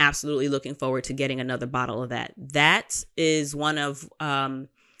I am absolutely looking forward to getting another bottle of that. That is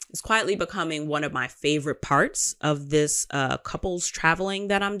it's quietly becoming one of my favorite parts of this couples traveling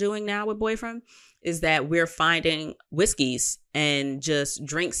that I'm doing now with boyfriend, is that we're finding whiskeys and just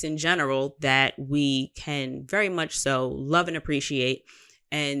drinks in general that we can very much so love and appreciate.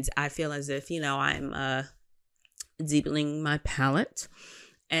 And I feel as if, I'm deepening my palate.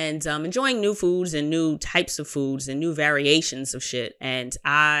 And enjoying new foods and new types of foods and new variations of shit. And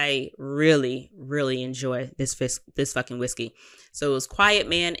I really, really enjoy this fucking whiskey. So it was Quiet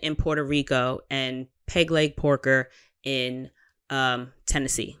Man in Puerto Rico and Peg Leg Porker in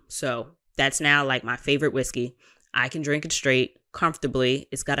Tennessee. So that's now like my favorite whiskey. I can drink it straight. comfortably.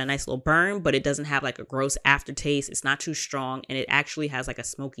 It's got a nice little burn, but it doesn't have like a gross aftertaste. It's not too strong, and it actually has like a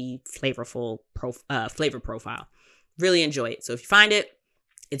smoky, flavorful flavor profile. Really enjoy it. So if you find it,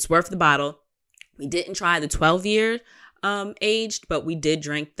 it's worth the bottle. We didn't try the 12-year aged, but we did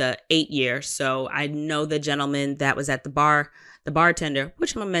drink the 8-year. So I know the gentleman that was at the bar, the bartender,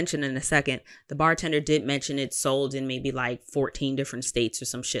 which I'm gonna mention in a second, the bartender did mention it's sold in maybe like 14 different states or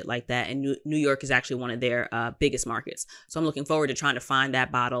some shit like that. And New York is actually one of their biggest markets. So I'm looking forward to trying to find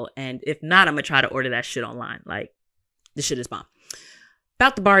that bottle. And if not, I'm gonna try to order that shit online. Like, this shit is bomb.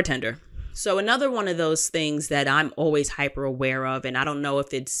 About the bartender. So another one of those things that I'm always hyper aware of, and I don't know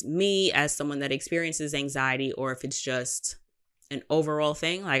if it's me as someone that experiences anxiety or if it's just an overall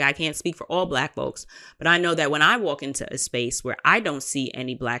thing. Like, I can't speak for all Black folks, but I know that when I walk into a space where I don't see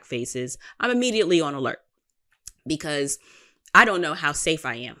any Black faces, I'm immediately on alert because I don't know how safe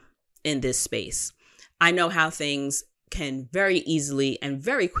I am in this space. I know how things can very easily and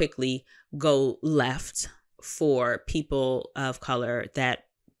very quickly go left for people of color that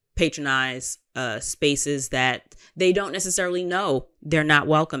patronize spaces that they don't necessarily know they're not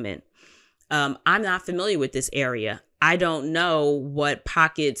welcome in. I'm not familiar with this area. I don't know what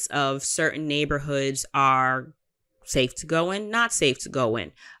pockets of certain neighborhoods are safe to go in, not safe to go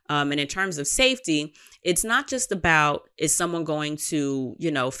in. And in terms of safety, it's not just about, is someone going to,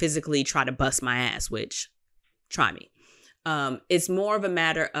 physically try to bust my ass, which, try me. It's more of a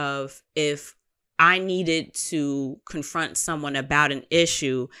matter of, if I needed to confront someone about an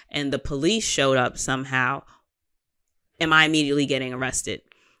issue and the police showed up somehow, am I immediately getting arrested?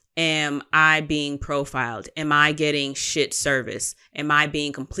 Am I being profiled? Am I getting shit service? Am I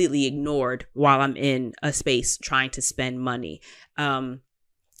being completely ignored while I'm in a space trying to spend money?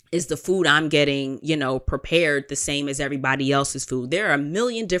 Is the food I'm getting, prepared the same as everybody else's food? There are a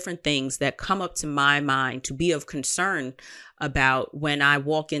million different things that come up to my mind to be of concern about when I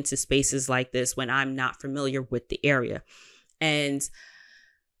walk into spaces like this, when I'm not familiar with the area. And,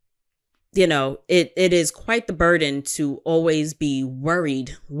 it is quite the burden to always be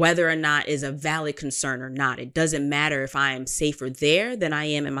worried whether or not is a valid concern or not. It doesn't matter if I am safer there than I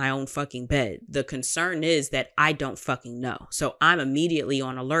am in my own fucking bed. The concern is that I don't fucking know. So I'm immediately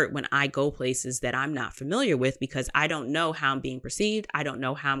on alert when I go places that I'm not familiar with, because I don't know how I'm being perceived. I don't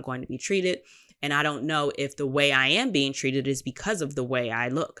know how I'm going to be treated. And I don't know if the way I am being treated is because of the way I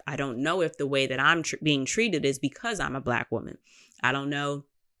look. I don't know if the way that I'm being treated is because I'm a Black woman. I don't know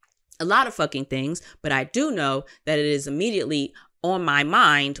a lot of fucking things, but I do know that it is immediately on my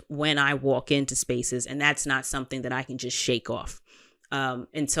mind when I walk into spaces. And that's not something that I can just shake off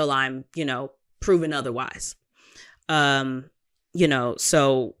until I'm, proven otherwise. So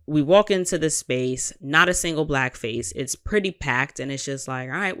we walk into the space, not a single Black face. It's pretty packed, and it's just like,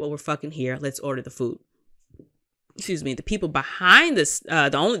 all right, well, we're fucking here. Let's order the food. Excuse me. The people behind this,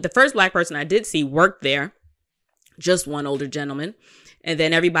 the first Black person I did see worked there, just one older gentleman. And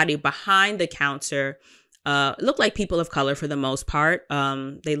then everybody behind the counter looked like people of color for the most part.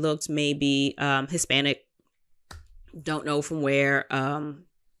 They looked maybe Hispanic, don't know from where,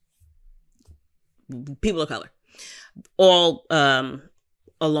 people of color. All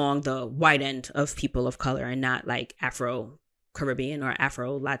along the white end of people of color, and not like Afro-Caribbean or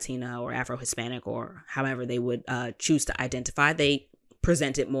Afro-Latina or Afro-Hispanic, or however they would choose to identify. They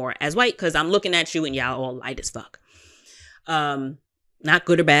present it more as white, because I'm looking at you and y'all all light as fuck. Not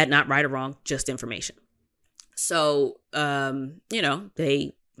good or bad, not right or wrong, just information. So,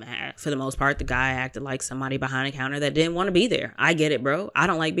 they, for the most part, the guy acted like somebody behind a counter that didn't want to be there. I get it, bro. I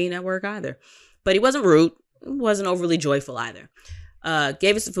don't like being at work either. But he wasn't rude. Wasn't overly joyful either.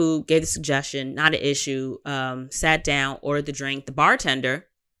 Gave us the food, gave the suggestion, not an issue. Sat down, ordered the drink. The bartender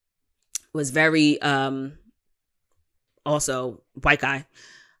was very, also white guy,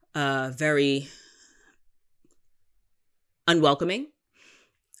 very unwelcoming.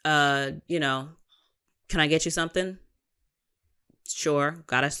 Can I get you something? Sure.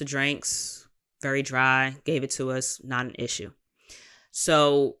 Got us the drinks. Very dry. Gave it to us. Not an issue.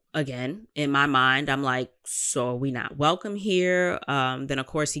 So again, in my mind, I'm like, so are we not welcome here? Then of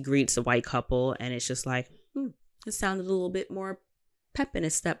course he greets a white couple, and it's just like, it sounded a little bit more pep in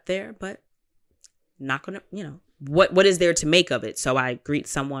his step there, but not gonna, what is there to make of it? So I greet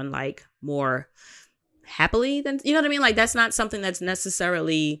someone like more happily than, you know what I mean? Like, that's not something that's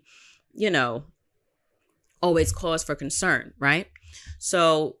necessarily, always cause for concern, right?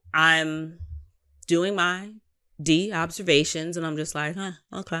 So I'm doing my D observations, and I'm just like,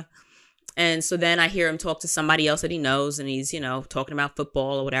 okay. And so then I hear him talk to somebody else that he knows, and he's, talking about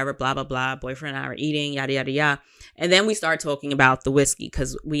football or whatever, blah, blah, blah. Boyfriend and I were eating, yada, yada, yada. And then we start talking about the whiskey,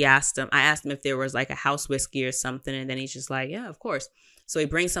 because I asked him if there was like a house whiskey or something. And then he's just like, yeah, of course. So he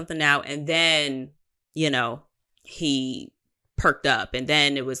brings something out, and then, he perked up, and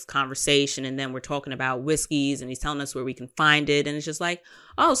then it was conversation, and then we're talking about whiskeys, and he's telling us where we can find it. And it's just like,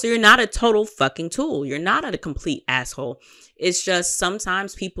 oh, so you're not a total fucking tool. You're not a complete asshole. It's just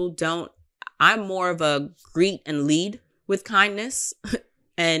sometimes people don't. I'm more of a greet and lead with kindness,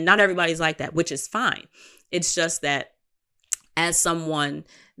 and not everybody's like that, which is fine. It's just that as someone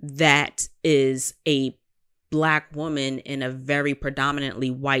that is a Black woman in a very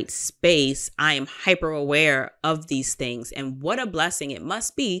predominantly white space, I am hyper aware of these things. And what a blessing it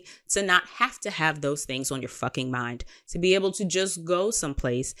must be to not have to have those things on your fucking mind, to be able to just go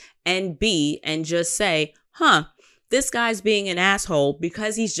someplace and just say, this guy's being an asshole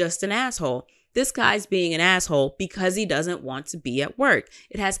because he's just an asshole. This guy's being an asshole because he doesn't want to be at work.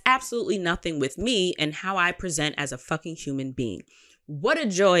 It has absolutely nothing with me and how I present as a fucking human being. What a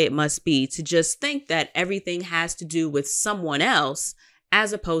joy it must be to just think that everything has to do with someone else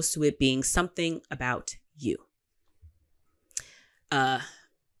as opposed to it being something about you. Not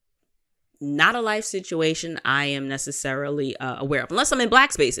a life situation I am necessarily aware of, unless I'm in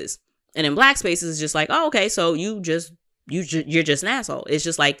Black spaces. And in Black spaces, it's just like, oh, okay, so you're just an asshole. It's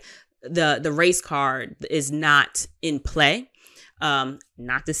just like the race card is not in play.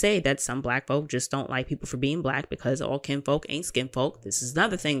 Not to say that some Black folk just don't like people for being Black, because all kinfolk ain't skinfolk. This is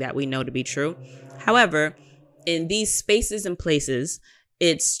another thing that we know to be true. However, in these spaces and places,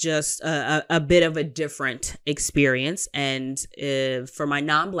 it's just a bit of a different experience. And for my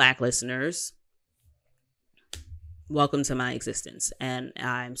non-Black listeners, welcome to my existence. And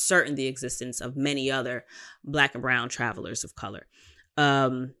I'm certain the existence of many other Black and brown travelers of color.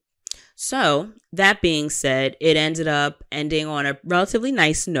 So that being said, it ended up ending on a relatively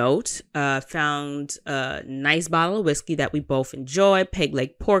nice note. Found a nice bottle of whiskey that we both enjoy. Peg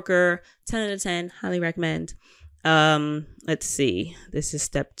leg porker, 10 out of 10, highly recommend. Let's see. This is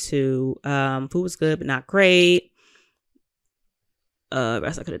step 2. Food was good, but not great.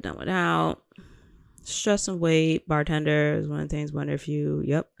 Rest I could have done without. Stress and weight. Bartender is one of the things. Wonder if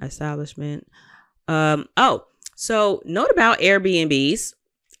you, establishment. So note about Airbnbs.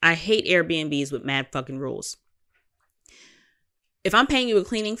 I hate Airbnbs with mad fucking rules. If I'm paying you a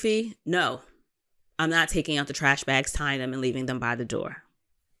cleaning fee, no, I'm not taking out the trash bags, tying them, and leaving them by the door.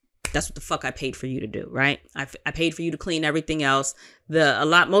 That's what the fuck I paid for you to do, right? I paid for you to clean everything else.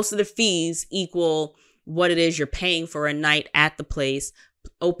 Most of the fees equal what it is you're paying for a night at the place.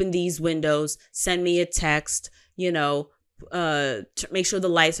 Open these windows, send me a text, make sure the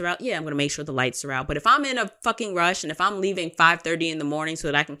lights are out. Yeah, I'm going to make sure the lights are out. But if I'm in a fucking rush, and if I'm leaving 5:30 in the morning so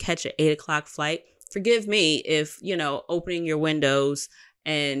that I can catch an 8 o'clock flight, forgive me if, opening your windows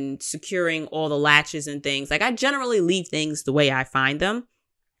and securing all the latches and things. Like, I generally leave things the way I find them.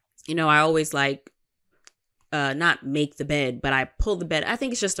 I always not make the bed, but I pull the bed. I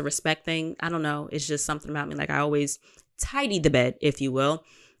think it's just a respect thing. I don't know. It's just something about me. Like, I always tidy the bed, if you will.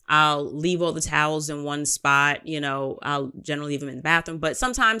 I'll leave all the towels in one spot. I'll generally leave them in the bathroom. But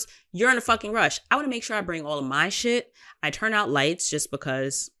sometimes you're in a fucking rush. I want to make sure I bring all of my shit. I turn out lights just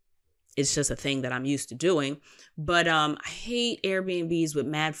because it's just a thing that I'm used to doing. But I hate Airbnbs with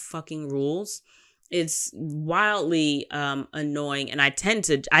mad fucking rules. It's wildly annoying. And I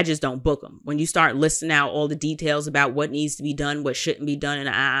just don't book them. When you start listing out all the details about what needs to be done, what shouldn't be done, and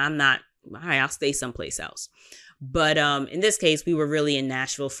I'm not, all right, I'll stay someplace else. But in this case, we were really in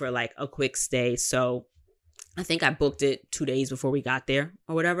Nashville for like a quick stay. So I think I booked it 2 days before we got there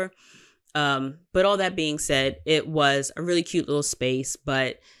or whatever. But all that being said, it was a really cute little space.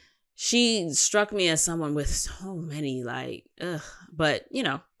 But she struck me as someone with so many but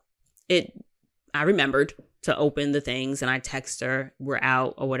I remembered to open the things, and I text her, we're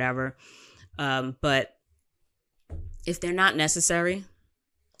out or whatever. But if they're not necessary,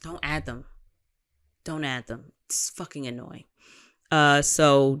 don't add them. Don't add them. It's fucking annoying.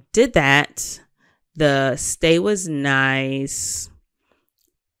 So did that. The stay was nice.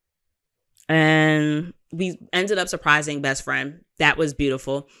 And we ended up surprising best friend. That was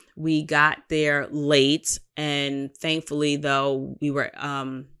beautiful. We got there late, and thankfully, though, we were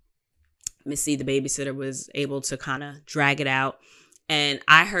Missy, the babysitter, was able to kind of drag it out. And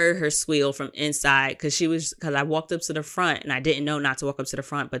I heard her squeal from inside because I walked up to the front, and I didn't know not to walk up to the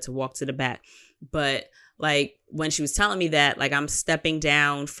front, but to walk to the back. But when she was telling me that, I'm stepping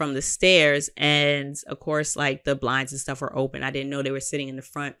down from the stairs, and of course, the blinds and stuff were open. I didn't know they were sitting in the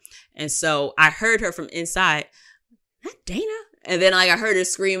front. And so I heard her from inside, "That Dana?" And then like I heard her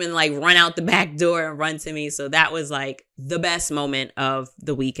scream and like run out the back door and run to me. So that was like the best moment of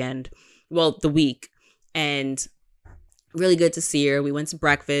the weekend. Well, the week. And really good to see her. We went to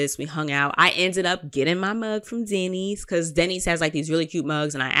breakfast. We hung out. I ended up getting my mug from Denny's because Denny's has like these really cute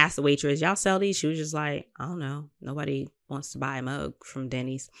mugs. And I asked the waitress, y'all sell these? She was just like, I don't know. Nobody wants to buy a mug from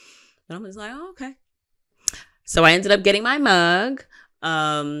Denny's. And I was like, oh, okay. So I ended up getting my mug.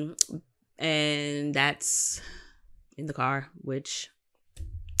 And that's in the car, which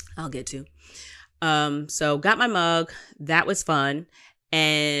I'll get to. So got my mug. That was fun.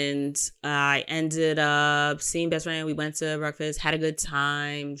 And I ended up seeing best friend. We went to breakfast, had a good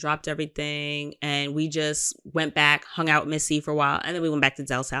time, dropped everything. And we just went back, hung out with Missy for a while. And then we went back to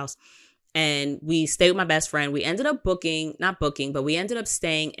Dell's house. And we stayed with my best friend. We ended up we ended up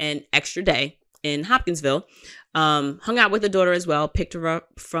staying an extra day in Hopkinsville. Hung out with the daughter as well, picked her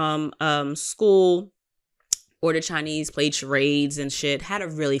up from school, ordered Chinese, played charades and shit. Had a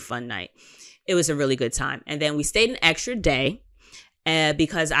really fun night. It was a really good time. And then we stayed an extra day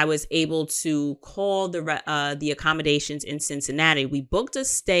because I was able to call the accommodations in Cincinnati. We booked a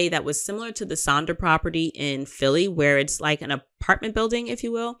stay that was similar to the Sonder property in Philly, where it's like an apartment building, if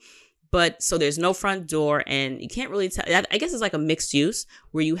you will. But so there's no front door and you can't really tell. I guess it's like a mixed use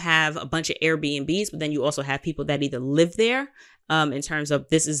where you have a bunch of Airbnbs, but then you also have people that either live there in terms of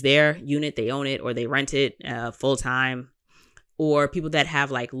this is their unit, they own it, or they rent it full time, or people that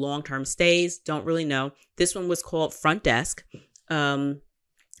have like long-term stays. Don't really know. This one was called Front Desk. And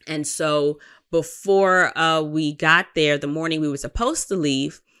so before we got there, the morning we were supposed to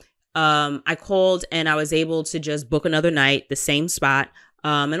leave, I called and I was able to just book another night, the same spot.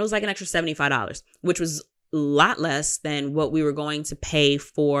 And it was like an extra $75, which was a lot less than what we were going to pay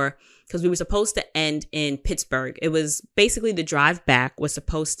for, because we were supposed to end in Pittsburgh. It was basically the drive back was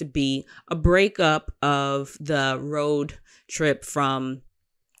supposed to be a breakup of the road trip from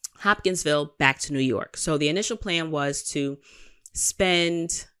Hopkinsville back to New York. So the initial plan was to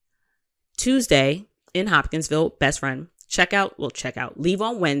spend Tuesday in Hopkinsville, best friend, leave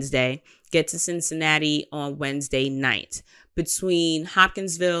on Wednesday, get to Cincinnati on Wednesday night. Between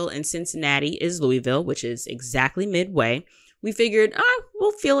Hopkinsville and Cincinnati is Louisville, which is exactly midway. We figured,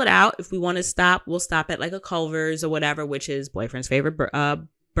 we'll feel it out. If we want to stop, we'll stop at like a Culver's or whatever, which is boyfriend's favorite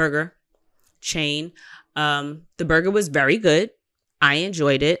burger chain. The burger was very good. I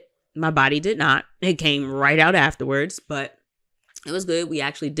enjoyed it. My body did not. It came right out afterwards, but it was good. We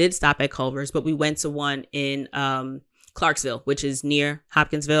actually did stop at Culver's, but we went to one in Clarksville, which is near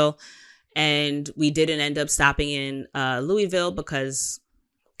Hopkinsville. And we didn't end up stopping in Louisville because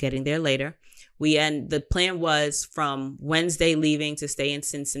getting there later. The plan was from Wednesday leaving to stay in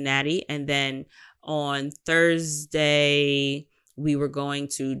Cincinnati. And then on Thursday, we were going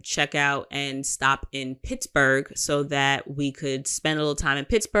to check out and stop in Pittsburgh so that we could spend a little time in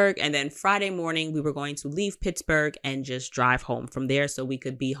Pittsburgh. And then Friday morning, we were going to leave Pittsburgh and just drive home from there so we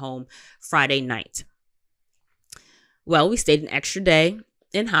could be home Friday night. Well, we stayed an extra day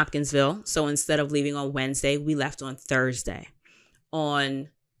in Hopkinsville. So instead of leaving on Wednesday, we left on Thursday. On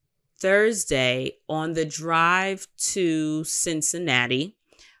Thursday, on the drive to Cincinnati,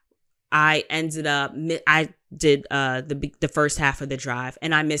 I did the first half of the drive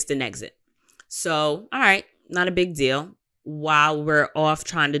and I missed an exit. So, all right, not a big deal. While we're off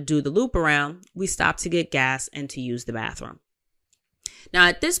trying to do the loop around, we stopped to get gas and to use the bathroom. Now,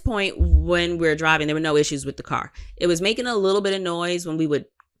 at this point, when we were driving, there were no issues with the car. It was making a little bit of noise when we would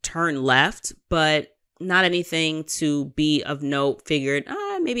turn left, but not anything to be of note. Figured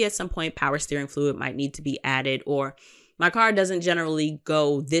maybe at some point power steering fluid might need to be added, or my car doesn't generally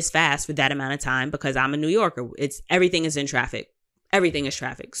go this fast for that amount of time because I'm a New Yorker. Everything is in traffic. Everything is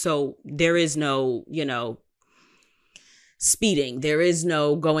traffic. So there is no, speeding. There is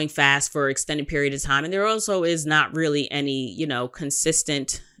no going fast for extended period of time. And there also is not really any,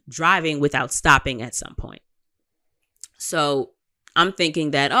 consistent driving without stopping at some point. So I'm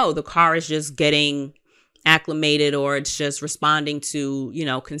thinking that, the car is just getting acclimated or it's just responding to,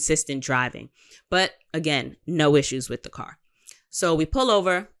 consistent driving. But again, no issues with the car. So we pull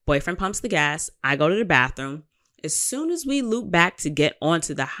over, boyfriend pumps the gas. I go to the bathroom. As soon as we loop back to get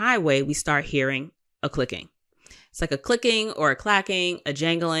onto the highway, we start hearing a clicking. It's like a clicking or a clacking, a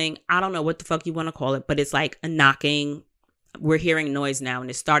jangling. I don't know what the fuck you want to call it, but it's like a knocking. We're hearing noise now and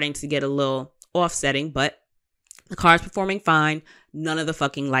it's starting to get a little offsetting, but the car's performing fine. None of the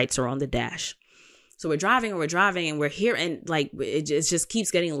fucking lights are on the dash. So we're driving and we're hearing like it just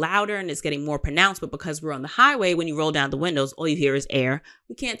keeps getting louder and it's getting more pronounced. But because we're on the highway, when you roll down the windows, all you hear is air.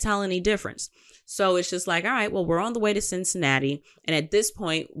 We can't tell any difference. So it's just like, all right, well, we're on the way to Cincinnati. And at this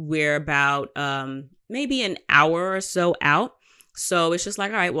point, we're about maybe an hour or so out. So it's just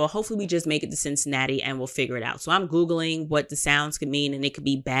like, all right, well, hopefully we just make it to Cincinnati and we'll figure it out. So I'm Googling what the sounds could mean, and it could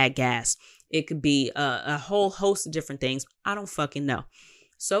be bad gas. It could be a whole host of different things. I don't fucking know.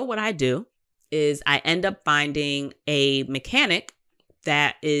 So what I do is I end up finding a mechanic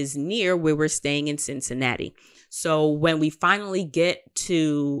that is near where we're staying in Cincinnati. So when we finally get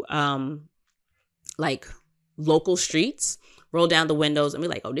to like local streets, roll down the windows and be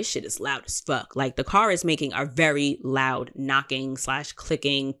like, oh, this shit is loud as fuck. Like the car is making a very loud knocking /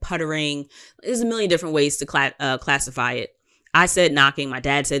 clicking, puttering. There's a million different ways to classify it. I said knocking. My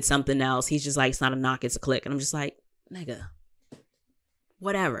dad said something else. He's just like, it's not a knock, it's a click. And I'm just like, nigga,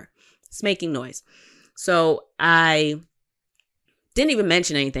 whatever. It's making noise. So I didn't even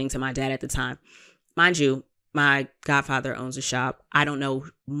mention anything to my dad at the time. Mind you, my godfather owns a shop. I don't know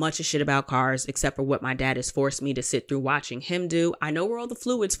much of shit about cars except for what my dad has forced me to sit through watching him do. I know where all the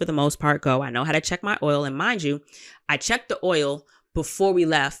fluids for the most part go. I know how to check my oil. And mind you, I checked the oil before we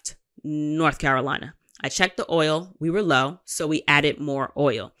left North Carolina. I checked the oil. We were low, so we added more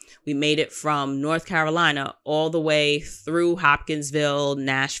oil. We made it from North Carolina all the way through Hopkinsville,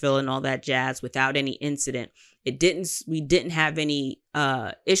 Nashville, and all that jazz without any incident. We didn't have any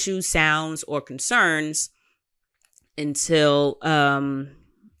issues, sounds, or concerns until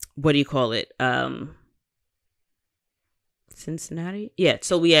what do you call it? Cincinnati? Yeah,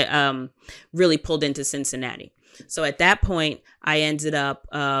 so we had really pulled into Cincinnati. So at that point, I ended up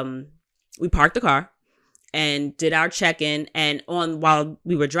we parked the car and did our check-in, and while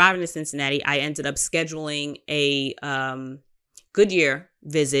we were driving to Cincinnati, I ended up scheduling a Goodyear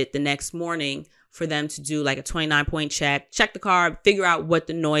visit the next morning for them to do like a 29-point check the car, figure out what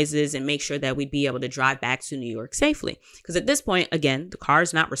the noise is, and make sure that we'd be able to drive back to New York safely. Because at this point, again, the car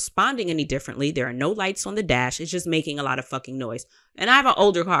is not responding any differently. There are no lights on the dash. It's just making a lot of fucking noise. And I have an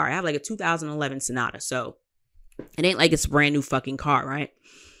older car. I have like a 2011 Sonata. So it ain't like it's a brand new fucking car, right?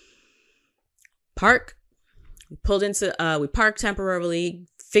 We parked temporarily,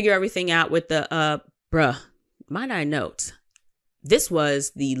 figure everything out with the, might I note, this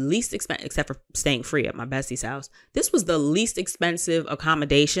was the least expensive, except for staying free at my bestie's house. This was the least expensive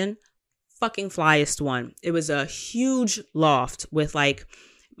accommodation, fucking flyest one. It was a huge loft with like,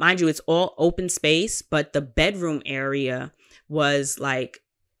 mind you, it's all open space, but the bedroom area was like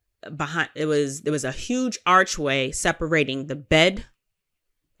there was a huge archway separating the bed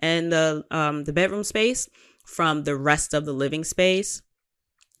and the bedroom space from the rest of the living space.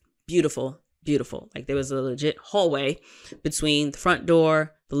 Beautiful. Like there was a legit hallway between the front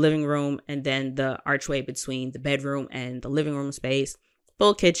door, the living room, and then the archway between the bedroom and the living room space.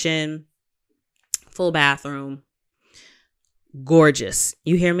 Full kitchen, full bathroom. Gorgeous.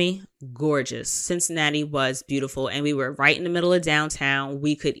 You hear me? Gorgeous. Cincinnati was beautiful, and we were right in the middle of downtown.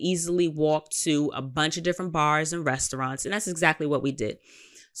 We could easily walk to a bunch of different bars and restaurants, and that's exactly what we did.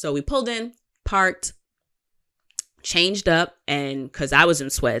 So we pulled in, parked, changed up, and because I was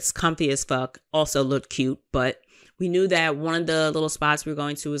in sweats, comfy as fuck, also looked cute, but we knew that one of the little spots we were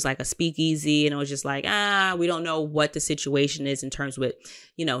going to was like a speakeasy, and it was just like, we don't know what the situation is in terms with,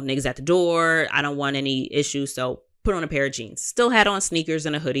 niggas at the door. I don't want any issues, so put on a pair of jeans. Still had on sneakers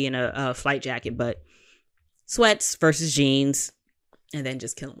and a hoodie and a flight jacket, but sweats versus jeans, and then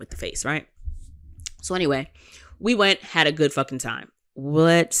just killing with the face, right? So anyway, we went, had a good fucking time.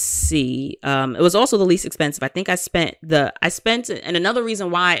 Let's see. It was also the least expensive. I think I spent, and another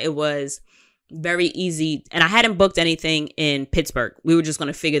reason why it was very easy, and I hadn't booked anything in Pittsburgh. We were just going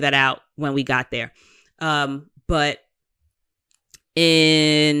to figure that out when we got there. But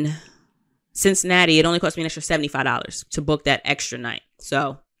in Cincinnati, it only cost me an extra $75 to book that extra night.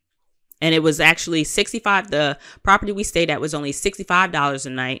 So, and it was actually $65. The property we stayed at was only $65 a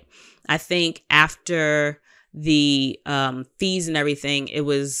night. I think after the fees and everything, it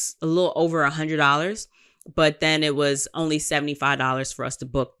was a little over $100, but then it was only $75 for us to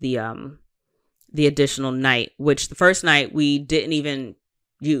book the additional night, which the first night we didn't even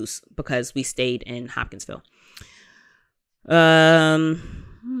use because we stayed in Hopkinsville.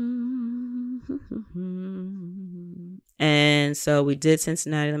 And so we did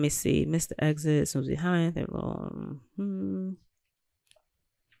Cincinnati. Let me see. Missed the exit. So behind.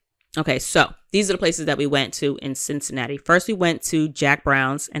 Okay, so these are the places that we went to in Cincinnati. First, we went to Jack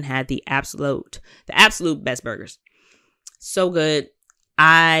Brown's and had the absolute best burgers. So good.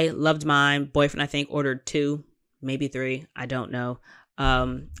 I loved mine. Boyfriend, I think, ordered 2, maybe 3. I don't know.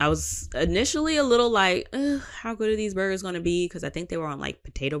 I was initially a little like, how good are these burgers going to be? Because I think they were on like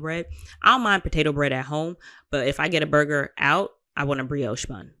potato bread. I don't mind potato bread at home, but if I get a burger out, I want a brioche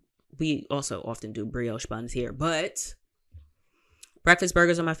bun. We also often do brioche buns here, but breakfast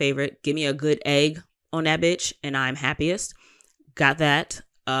burgers are my favorite. Give me a good egg on that bitch and I'm happiest. got that.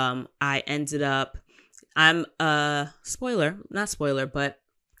 I ended up, I'm not spoiler, but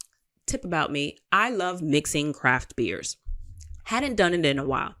tip about me, I love mixing craft beers. Hadn't done it in a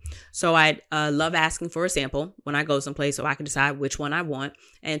while. So I love asking for a sample when I go someplace so I can decide which one I want.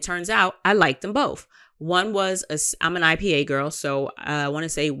 And it turns out I like them both. One was, I'm an IPA girl, so I want to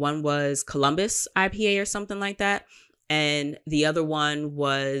say one was Columbus IPA or something like that. And the other one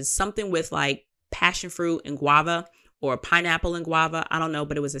was something with like passion fruit and guava or pineapple and guava. I don't know,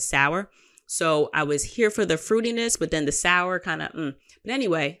 but it was a sour. So I was here for the fruitiness, but then the sour kind of, But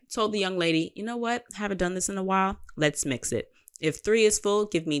anyway, told the young lady, you know what? Haven't done this in a while. Let's mix it. If 3 is full,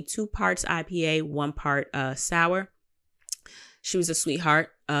 give me 2 parts IPA, 1 part sour. She was a sweetheart.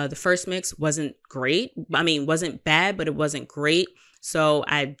 The first mix wasn't great. I mean, wasn't bad, but it wasn't great. So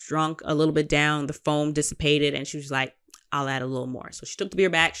I drunk a little bit down. The foam dissipated, and she was like, I'll add a little more. So she took the beer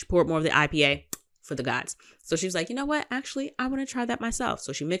back. She poured more of the IPA for the gods. So she was like, you know what? Actually, I want to try that myself.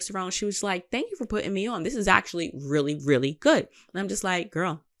 So she mixed it around. She was like, thank you for putting me on. This is actually really, really good. And I'm just like,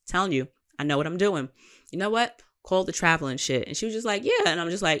 girl, telling you, I know what I'm doing. You know what? Call the traveling shit. And she was just like, yeah. And I'm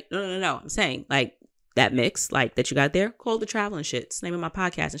just like, no. I'm saying like that mix, like that you got there, call the traveling shit. It's the name of my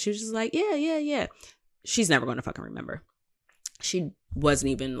podcast. And she was just like, yeah. She's never going to fucking remember. She wasn't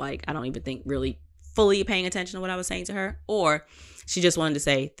even like, I don't even think really fully paying attention to what I was saying to her. Or she just wanted to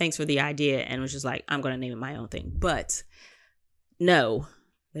say, thanks for the idea. And was just like, I'm going to name it my own thing. But know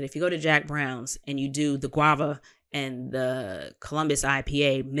that if you go to Jack Brown's and you do the guava and the Columbus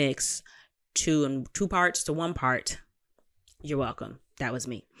IPA mix, 2 parts to 1 part, you're welcome. That was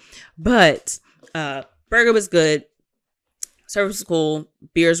me. But burger was good. Service was cool.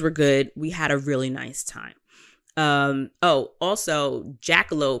 Beers were good. We had a really nice time. Also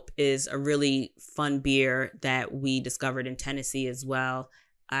Jackalope is a really fun beer that we discovered in Tennessee as well.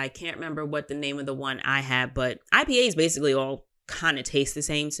 I can't remember what the name of the one I had, but IPAs basically all kind of taste the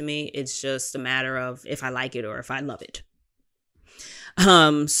same to me. It's just a matter of if I like it or if I love it.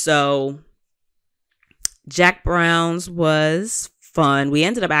 So Jack Brown's was fun. We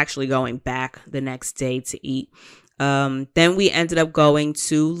ended up actually going back the next day to eat. Then we ended up going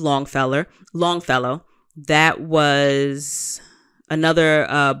to Longfellow. That was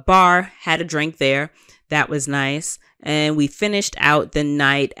another bar, had a drink there. That was nice. And we finished out the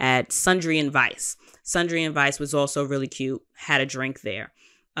night at Sundry and Vice. Sundry and Vice was also really cute, had a drink there.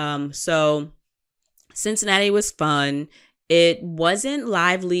 So Cincinnati was fun. It wasn't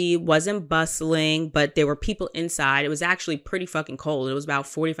lively, wasn't bustling, but there were people inside. It was actually pretty fucking cold. It was about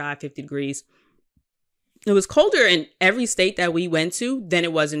 45, 50 degrees. It was colder in every state that we went to than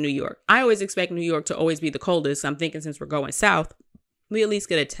it was in New York. I always expect New York to always be the coldest. I'm thinking since we're going south, we at least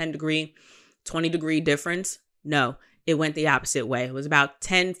get a 10 degree, 20 degree difference. No, it went the opposite way. It was about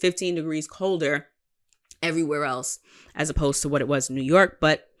 10, 15 degrees colder everywhere else as opposed to what it was in New York.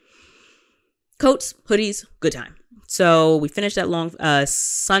 But coats, hoodies, good time. So we finished that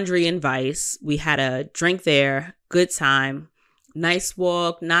Sundry and Vice. We had a drink there, good time. Nice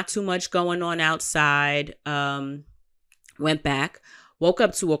walk, not too much going on outside. Went back, woke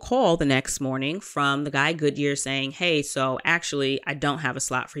up to a call the next morning from the guy Goodyear saying, hey, so actually I don't have a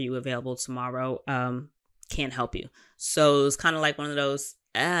slot for you available tomorrow. Can't help you. So it was kind of like one of those,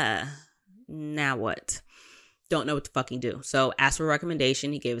 now what? Don't know what to fucking do. So asked for a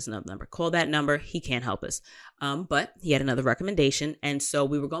recommendation. He gave us another number. Call that number. He can't help us. But he had another recommendation. And so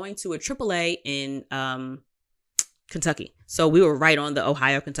we were going to a AAA in Kentucky. So we were right on the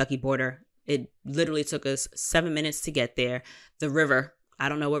Ohio-Kentucky border. It literally took us 7 minutes to get there. The river, I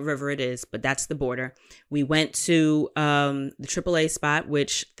don't know what river it is, but that's the border. We went to the AAA spot,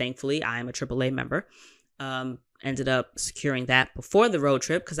 which thankfully I am a AAA member. Ended up securing that before the road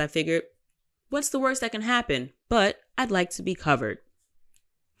trip because I figured, what's the worst that can happen? But I'd like to be covered.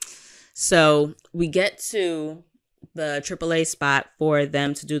 So we get to the AAA spot for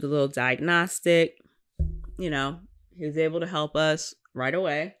them to do the little diagnostic. You know, he was able to help us right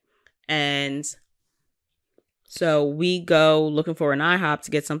away. And so we go looking for an IHOP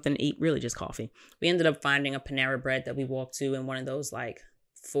to get something to eat, really just coffee. We ended up finding a Panera Bread that we walked to in one of those like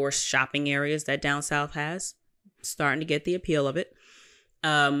forced shopping areas that down south has. Starting to get the appeal of it.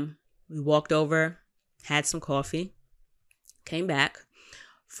 We walked over, had some coffee, came back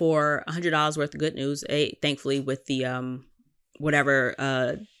for $100 worth of good news. Thankfully, with the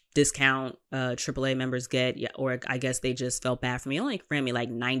whatever discount AAA members get, or I guess they just felt bad for me. It only ran me like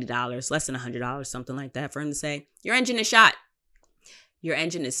 $90, less than $100, something like that, for him to say, your engine is shot. Your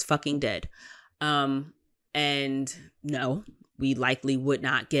engine is fucking dead. And no, we likely would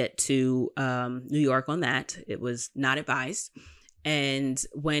not get to New York on that. It was not advised. And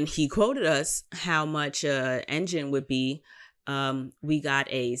when he quoted us how much engine would be, We got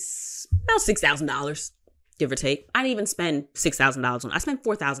about $6,000, give or take. I didn't even spend $6,000 on. I spent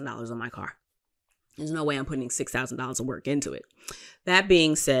 $4,000 on my car. There's no way I'm putting $6,000 of work into it. That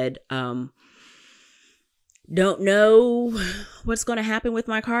being said, don't know what's going to happen with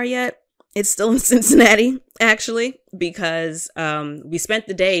my car yet. It's still in Cincinnati, actually, because we spent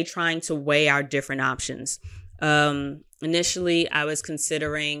the day trying to weigh our different options. Initially, I was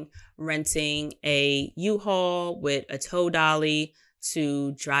considering renting a U-Haul with a tow dolly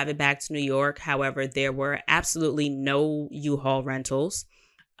to drive it back to New York. However, there were absolutely no U-Haul rentals.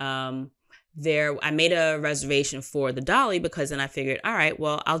 I made a reservation for the dolly because then I figured, all right,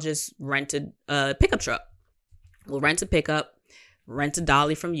 well, I'll just rent a pickup truck. We'll rent a pickup, rent a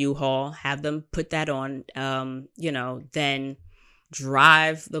dolly from U-Haul, have them put that on, then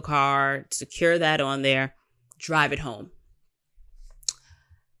drive the car, secure that on there, drive it home.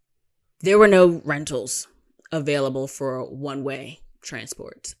 There were no rentals available for one-way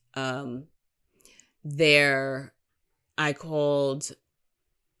transport. I called,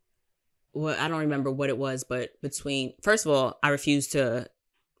 well, I don't remember what it was, but first of all, I refused to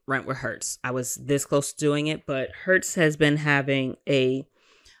rent with Hertz. I was this close to doing it, but Hertz has been having a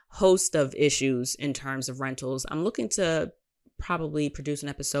host of issues in terms of rentals. I'm looking to probably produce an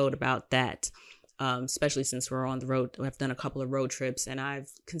episode about that, especially since we're on the road. I've done a couple of road trips and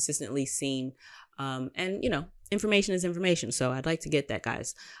I've consistently seen, information is information. So I'd like to get that,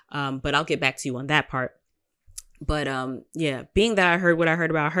 guys. But I'll get back to you on that part. But being that I heard what I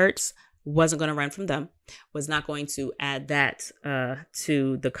heard about Hertz, wasn't going to rent from them, was not going to add that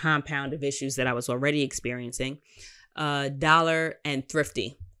to the compound of issues that I was already experiencing. Dollar and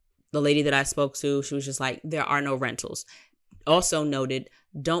Thrifty, the lady that I spoke to, she was just like, there are no rentals. Also noted,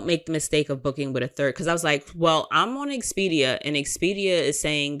 don't make the mistake of booking with a third, because I was like, well, I'm on Expedia, and Expedia is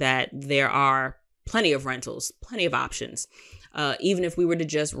saying that there are plenty of rentals, plenty of options. Even if we were to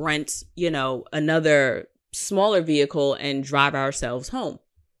just rent, another smaller vehicle and drive ourselves home.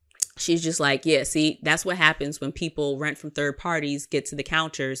 She's just like, yeah, see, that's what happens when people rent from third parties, get to the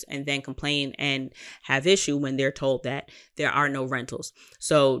counters and then complain and have issue when they're told that there are no rentals.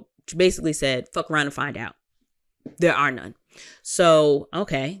 So she basically said, fuck around and find out. There are none. So,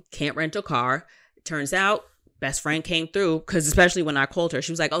 okay, can't rent a car. It turns out best friend came through, because especially when I called her,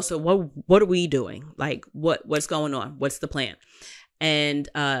 she was like, oh, so what are we doing? Like, what's going on? What's the plan? And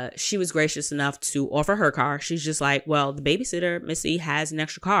she was gracious enough to offer her car. She's just like, well, the babysitter, Missy, has an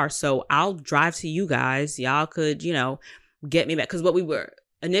extra car, so I'll drive to you guys. Y'all could, get me back. Because what we were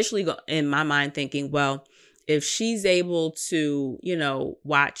initially in my mind thinking, well, if she's able to,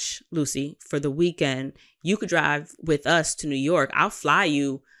 watch Lucy for the weekend, you could drive with us to New York. I'll fly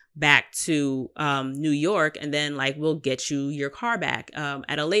you back to New York, and then we'll get you your car back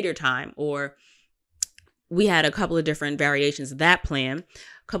at a later time. Or we had a couple of different variations of that plan.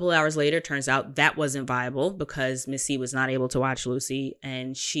 A couple of hours later, turns out that wasn't viable because Missy was not able to watch Lucy.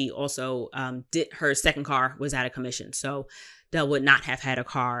 And she also her second car was out of commission. So Dell would not have had a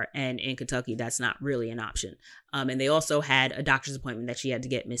car. And in Kentucky, that's not really an option. And they also had a doctor's appointment that she had to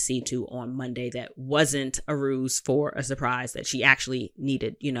get Missy to on Monday that wasn't a ruse for a surprise, that she actually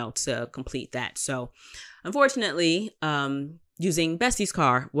needed, to complete that. So unfortunately, using Bestie's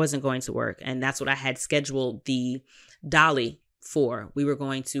car wasn't going to work. And that's what I had scheduled the dolly for. We were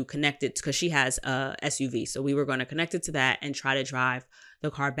going to connect it because she has a SUV. So we were going to connect it to that and try to drive the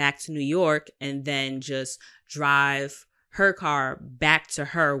car back to New York and then just drive her car back to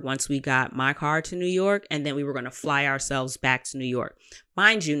her once we got my car to New York. And then we were going to fly ourselves back to New York.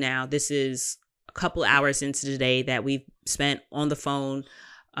 Mind you, now, this is a couple hours into the day that we've spent on the phone,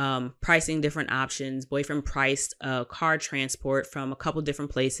 pricing different options. Boyfriend priced car transport from a couple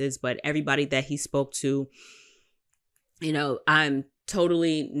different places, but everybody that he spoke to, I'm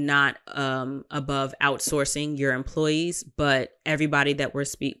totally not above outsourcing your employees, but everybody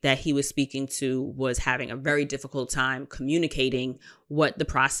that he was speaking to was having a very difficult time communicating what the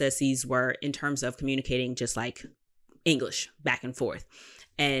processes were in terms of communicating just like English back and forth.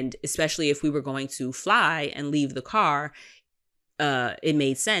 And especially if we were going to fly and leave the car, it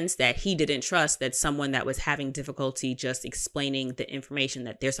made sense that he didn't trust that someone that was having difficulty just explaining the information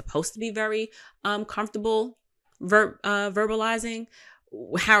that they're supposed to be very comfortable verbalizing.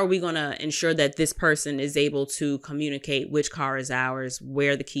 How are we going to ensure that this person is able to communicate which car is ours,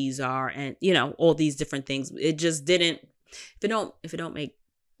 where the keys are, and all these different things? It just didn't. If it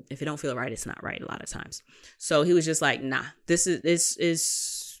don't feel right, it's not right a lot of times. So he was just like, nah, this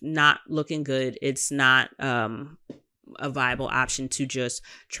is not looking good. It's not a viable option to just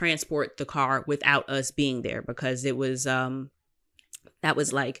transport the car without us being there, because it was That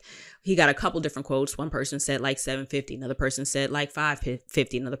was like, he got a couple different quotes. One person said like 750, another person said like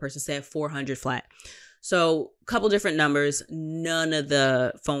 550, another person said 400 flat. So a couple different numbers. None of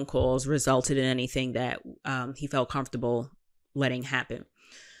the phone calls resulted in anything that he felt comfortable letting happen.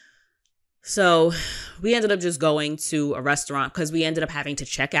 So we ended up just going to a restaurant because we ended up having to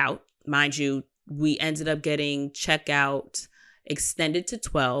check out. Mind you, we ended up getting checkout extended to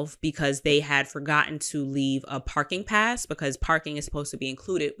 12 because they had forgotten to leave a parking pass, because parking is supposed to be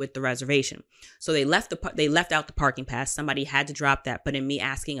included with the reservation. So they left out the parking pass. Somebody had to drop that. But in me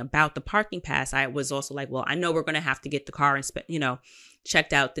asking about the parking pass, I was also like, well, I know we're going to have to get the car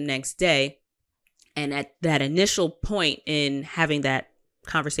checked out the next day. And at that initial point in having that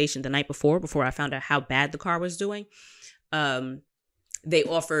conversation the night before I found out how bad the car was doing, they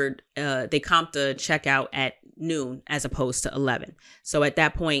comped a checkout at noon as opposed to 11. So at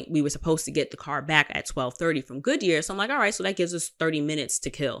that point, we were supposed to get the car back at 12:30 from Goodyear. So I'm like, all right, so that gives us 30 minutes to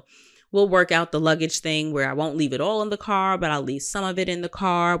kill. We'll work out the luggage thing where I won't leave it all in the car, but I'll leave some of it in the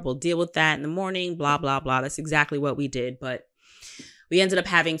car. We'll deal with that in the morning, blah, blah, blah. That's exactly what we did. But we ended up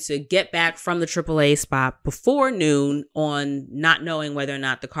having to get back from the AAA spot before noon on not knowing whether or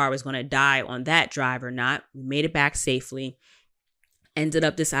not the car was going to die on that drive or not. We made it back safely. Ended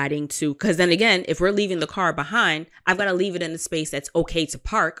up deciding to, because then again, if we're leaving the car behind, I've got to leave it in a space that's okay to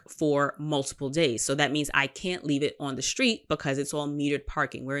park for multiple days. So that means I can't leave it on the street because it's all metered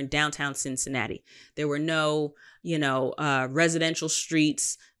parking. We're in downtown Cincinnati. There were no, residential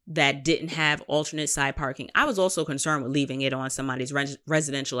streets that didn't have alternate side parking. I was also concerned with leaving it on somebody's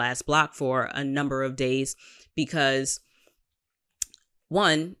residential ass block for a number of days because,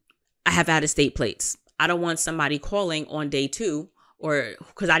 one, I have out-of-state plates. I don't want somebody calling on day 2, or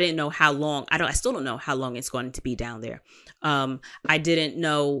because I didn't know how long, I still don't know how long it's going to be down there. I didn't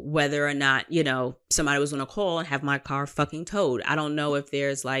know whether or not, somebody was going to call and have my car fucking towed. I don't know if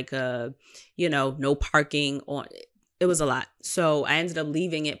there's like no parking on. It was a lot. So I ended up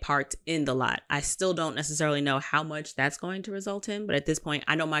leaving it parked in the lot. I still don't necessarily know how much that's going to result in, but at this point,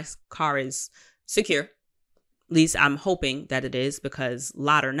 I know my car is secure. At least I'm hoping that it is, because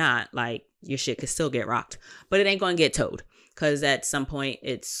lot or not, like, your shit could still get rocked, but it ain't going to get towed. Because at some point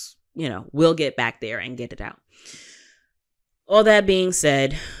it's, we'll get back there and get it out. All that being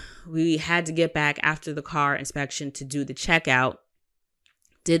said, we had to get back after the car inspection to do the checkout.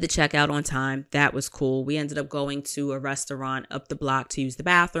 Did the checkout on time. That was cool. We ended up going to a restaurant up the block to use the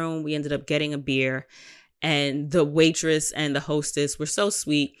bathroom. We ended up getting a beer. And the waitress and the hostess were so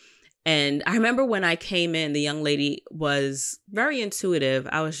sweet. And I remember when I came in, the young lady was very intuitive.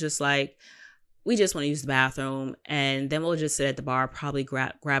 I was just like, we just want to use the bathroom, and then we'll just sit at the bar, probably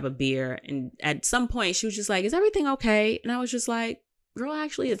grab a beer. And at some point she was just like, is everything okay? And I was just like, girl,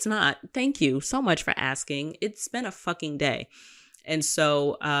 actually it's not. Thank you so much for asking. It's been a fucking day. And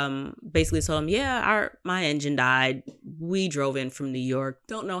so basically told him, yeah, my engine died. We drove in from New York.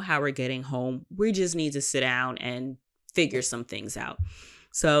 Don't know how we're getting home. We just need to sit down and figure some things out.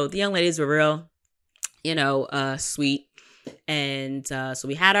 So the young ladies were real, sweet. And so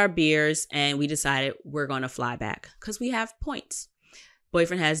we had our beers and we decided we're going to fly back because we have points.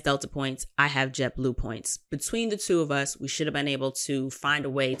 Boyfriend has Delta points. I have JetBlue points. Between the two of us, we should have been able to find a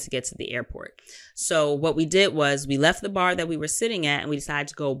way to get to the airport. So what we did was we left the bar that we were sitting at and we decided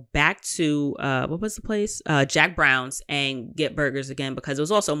to go back to, what was the place? Jack Brown's, and get burgers again because it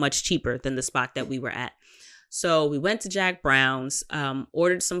was also much cheaper than the spot that we were at. So we went to Jack Brown's,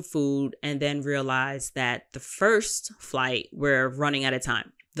 ordered some food, and then realized that the first flight, we're running out of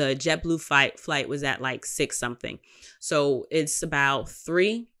time. The JetBlue flight was at like 6 something. So it's about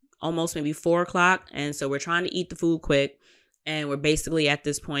 3, almost maybe 4 o'clock. And so we're trying to eat the food quick. And we're basically at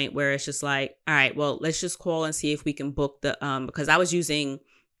this point where it's just like, all right, well, let's just call and see if we can book the, because I was using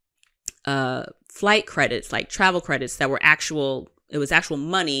flight credits, like travel credits that were actual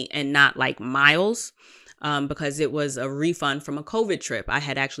money and not like miles. Because it was a refund from a COVID trip. I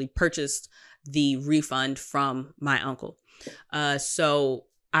had actually purchased the refund from my uncle. So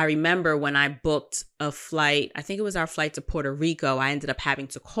I remember when I booked a flight, I think it was our flight to Puerto Rico, I ended up having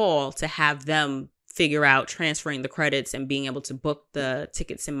to call to have them figure out transferring the credits and being able to book the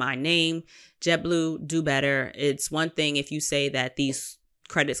tickets in my name. JetBlue, do better. It's one thing if you say that these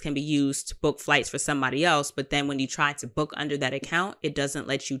credits can be used to book flights for somebody else, but then when you try to book under that account, it doesn't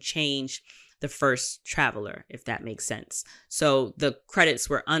let you change the first traveler, if that makes sense. So the credits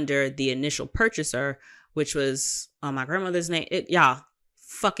were under the initial purchaser, which was my grandmother's name.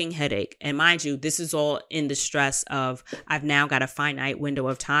 Fucking headache. And mind you, this is all in the stress of I've now got a finite window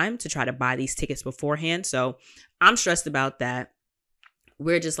of time to try to buy these tickets beforehand. So I'm stressed about that.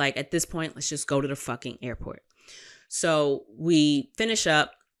 We're just like, at this point, let's just go to the fucking airport. So we finish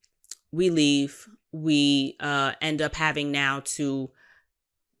up, we leave, we end up having now to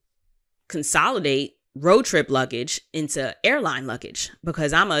consolidate road trip luggage into airline luggage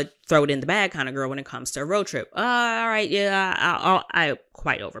because I'm a throw it in the bag kind of girl when it comes to a road trip. All right, yeah, I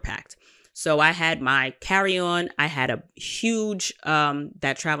quite overpacked. So I had my carry-on. I had a huge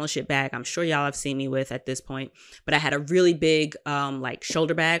that travel and shit bag. I'm sure y'all have seen me with at this point, but I had a really big like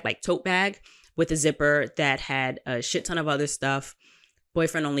shoulder bag, like tote bag with a zipper that had a shit ton of other stuff.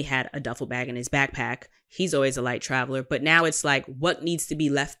 Boyfriend only had a duffel bag in his backpack. He's always a light traveler, but now it's like what needs to be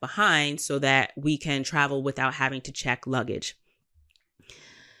left behind so that we can travel without having to check luggage.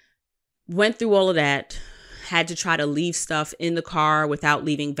 Went through all of that, had to try to leave stuff in the car without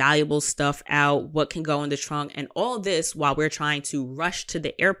leaving valuable stuff out, what can go in the trunk, and all this while we're trying to rush to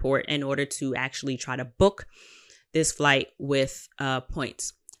the airport in order to actually try to book this flight with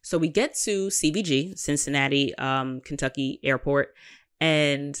points. So we get to CVG, Cincinnati, Kentucky Airport,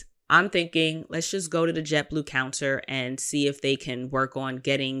 and I'm thinking, let's just go to the JetBlue counter and see if they can work on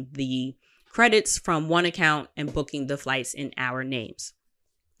getting the credits from one account and booking the flights in our names.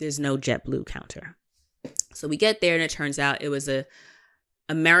 There's no JetBlue counter. So we get there and it turns out it was a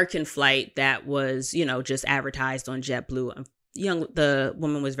American flight that was, just advertised on JetBlue. The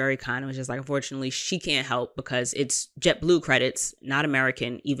woman was very kind and was just like, unfortunately, she can't help because it's JetBlue credits, not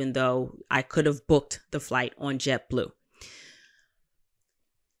American, even though I could have booked the flight on JetBlue.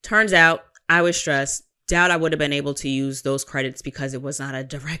 Turns out I was stressed. Doubt I would have been able to use those credits because it was not a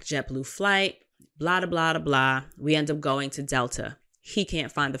direct JetBlue flight. Blah, blah, blah, blah, blah. We end up going to Delta. He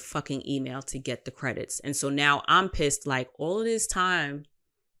can't find the fucking email to get the credits. And so now I'm pissed, like all of this time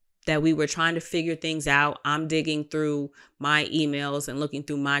that we were trying to figure things out. I'm digging through my emails and looking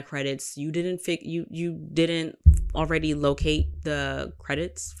through my credits. You didn't already locate the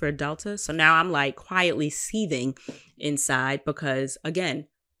credits for Delta. So now I'm like quietly seething inside because again,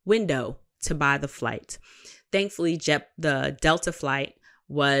 window to buy the flight. Thankfully, the Delta flight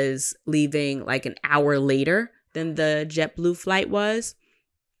was leaving like an hour later than the JetBlue flight was.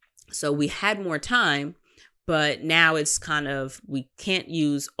 So we had more time, but now it's kind of, we can't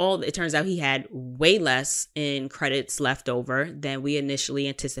use it turns out he had way less in credits left over than we initially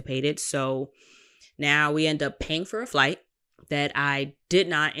anticipated. So now we end up paying for a flight that I did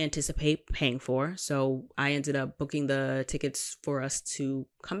not anticipate paying for. So I ended up booking the tickets for us to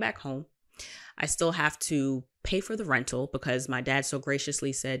come back home. I still have to pay for the rental because my dad so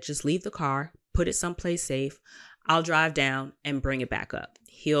graciously said, just leave the car, put it someplace safe. I'll drive down and bring it back up.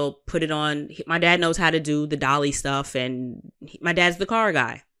 He'll put it on. My dad knows how to do the dolly stuff and my dad's the car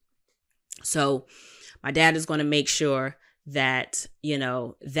guy. So my dad is going to make sure that,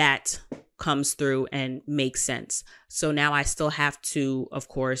 that comes through and makes sense. So now I still have to, of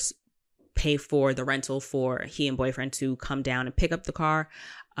course, pay for the rental for he and boyfriend to come down and pick up the car.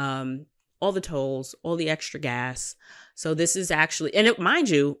 All the tolls, all the extra gas. So this is actually, and mind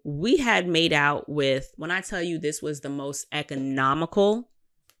you, we had made out with, when I tell you this was the most economical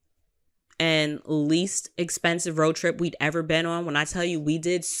and least expensive road trip we'd ever been on. When I tell you we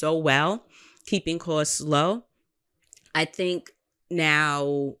did so well, keeping costs low, I think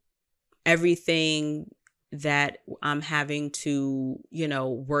now everything that I'm having to,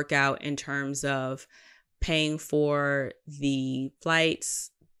 work out in terms of paying for the flights,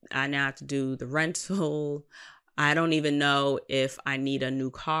 I now have to do the rental. I don't even know if I need a new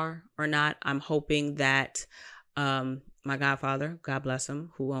car or not. I'm hoping that my godfather, God bless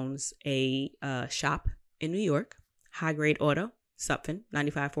him, who owns a shop in New York, High Grade Auto, Sutphin,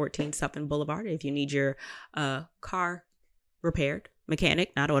 9514 Sutphin Boulevard. If you need your car repaired,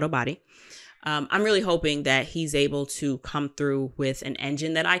 mechanic, not auto body. I'm really hoping that he's able to come through with an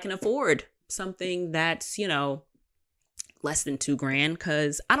engine that I can afford. Something that's, less than $2,000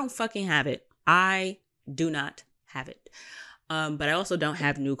 because I don't fucking have it. I do not have it. But I also don't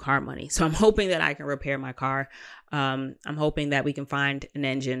have new car money. So I'm hoping that I can repair my car. I'm hoping that we can find an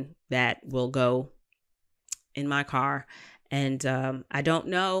engine that will go in my car. And I don't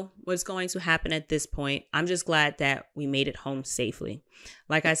know what's going to happen at this point. I'm just glad that we made it home safely.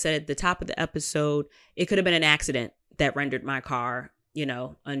 Like I said at the top of the episode, it could have been an accident that rendered my car,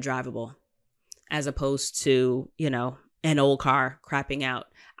 undrivable, as opposed to, an old car crapping out.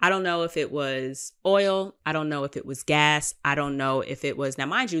 I don't know if it was oil. I don't know if it was gas. I don't know if it was. Now,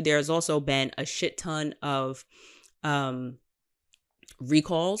 mind you, there's also been a shit ton of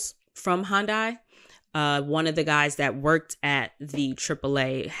recalls from Hyundai. One of the guys that worked at the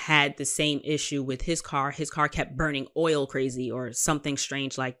AAA had the same issue with his car. His car kept burning oil crazy or something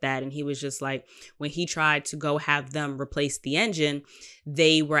strange like that. And he was just like, when he tried to go have them replace the engine,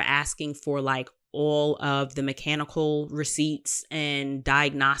 they were asking for like all of the mechanical receipts and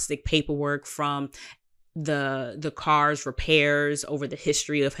diagnostic paperwork from the car's repairs over the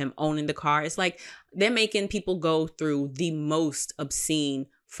history of him owning the car. It's like they're making people go through the most obscene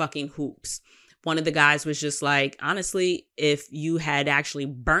fucking hoops. One of the guys was just like, honestly, if you had actually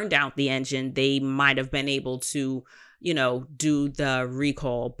burned out the engine, they might have been able to, do the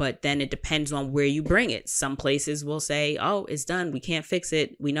recall. But then it depends on where you bring it. Some places will say, oh, it's done. We can't fix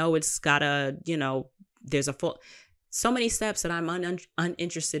it. We know it's gotta, there's a full, so many steps that I'm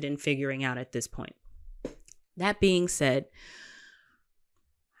uninterested in figuring out at this point. That being said,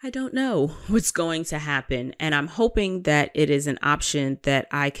 I don't know what's going to happen, and I'm hoping that it is an option that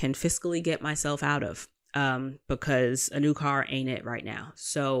I can fiscally get myself out of, because a new car ain't it right now.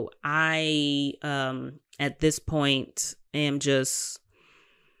 So I, at this point, am just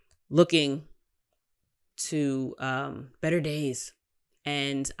looking to better days,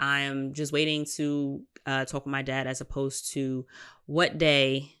 and I am just waiting to talk with my dad as opposed to what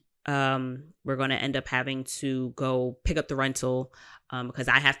day we're going to end up having to go pick up the rental, because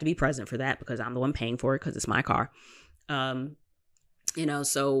I have to be present for that because I'm the one paying for it because it's my car.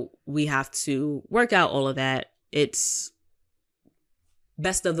 So we have to work out all of that. It's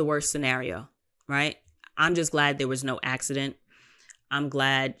best of the worst scenario, right? I'm just glad there was no accident. I'm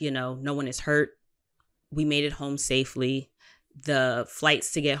glad, no one is hurt. We made it home safely. The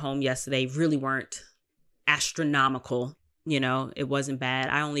flights to get home yesterday really weren't astronomical. It wasn't bad.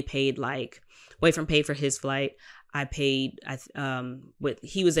 I only paid boyfriend paid for his flight. I paid,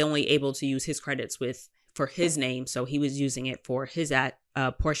 he was only able to use his credits for his name. So he was using it for his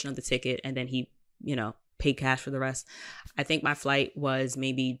portion of the ticket. And then he, paid cash for the rest. I think my flight was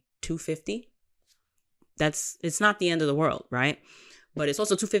maybe $250. It's not the end of the world, right? But it's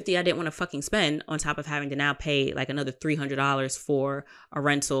also $250 I didn't want to fucking spend on top of having to now pay another $300 for a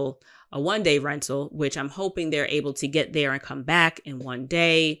rental, a 1-day rental, which I'm hoping they're able to get there and come back in 1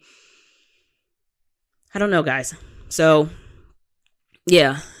 day. I don't know, guys. So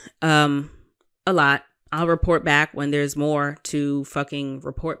yeah, a lot. I'll report back when there's more to fucking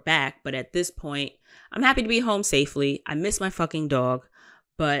report back. But at this point, I'm happy to be home safely. I miss my fucking dog,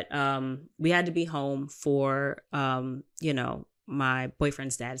 but we had to be home for, my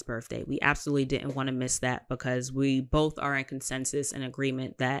boyfriend's dad's birthday. We absolutely didn't want to miss that because we both are in consensus and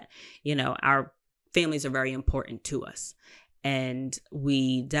agreement that, our families are very important to us. And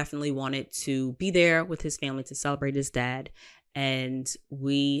we definitely wanted to be there with his family to celebrate his dad. And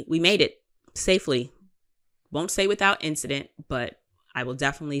we made it safely. Won't say without incident, but I will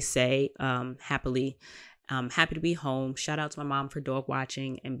definitely say happily. Happy to be home. Shout out to my mom for dog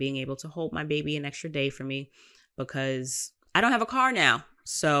watching and being able to hold my baby an extra day for me because I don't have a car now.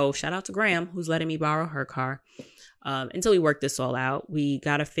 So shout out to Graham, who's letting me borrow her car. Until we work this all out, we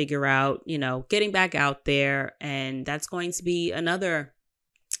got to figure out, getting back out there. And that's going to be another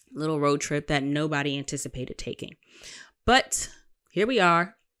little road trip that nobody anticipated taking. But here we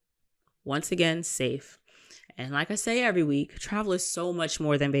are, once again, safe. And like I say every week, travel is so much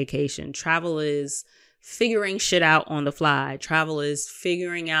more than vacation. Travel is figuring shit out on the fly. Travel is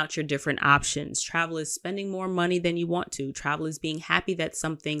figuring out your different options. Travel is spending more money than you want to. Travel is being happy that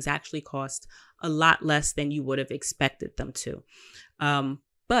some things actually cost a lot less than you would have expected them to.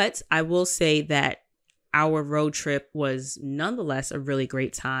 But I will say that our road trip was nonetheless a really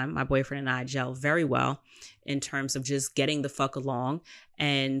great time. My boyfriend and I gel very well in terms of just getting the fuck along.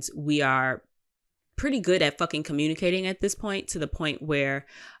 And we are pretty good at fucking communicating at this point, to the point where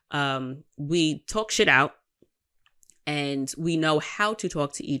we talk shit out and we know how to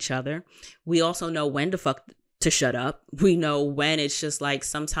talk to each other. We also know when to shut up. We know when it's just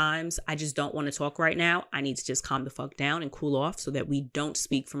sometimes I just don't want to talk right now. I need to just calm the fuck down and cool off so that we don't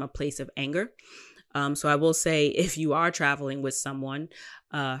speak from a place of anger. So I will say, if you are traveling with someone,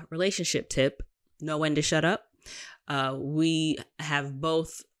 relationship tip, know when to shut up. We have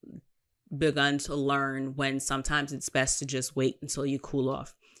both begun to learn when sometimes it's best to just wait until you cool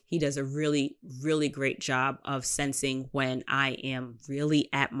off. He does a really, really great job of sensing when I am really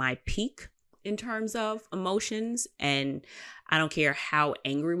at my peak in terms of emotions. And I don't care how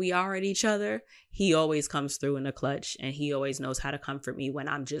angry we are at each other. He always comes through in the clutch, and he always knows how to comfort me when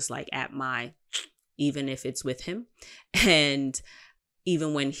I'm just at my, even if it's with him. And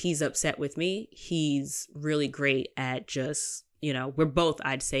even when he's upset with me, he's really great at just, we're both,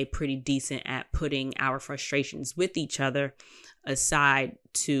 I'd say, pretty decent at putting our frustrations with each other aside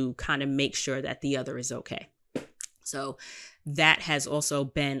to kind of make sure that the other is okay. So that has also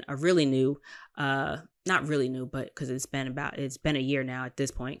been a really new, not really new, but because it's been a year now at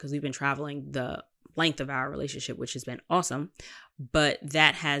this point, because we've been traveling the length of our relationship, which has been awesome. But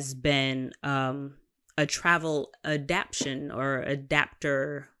that has been a travel adaptation,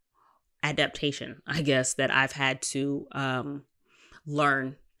 I guess, that I've had to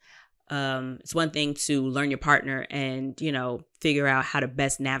learn. It's one thing to learn your partner and, figure out how to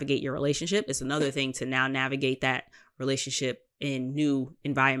best navigate your relationship. It's another thing to now navigate that relationship in new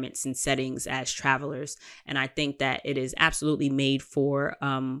environments and settings as travelers. And I think that it is absolutely made for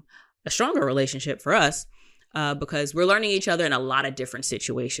a stronger relationship for us because we're learning each other in a lot of different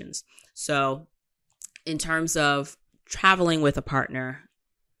situations. So in terms of traveling with a partner,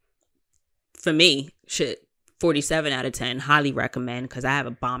 for me, 47 out of 10, highly recommend, because I have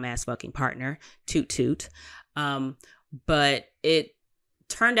a bomb ass fucking partner, toot toot. But it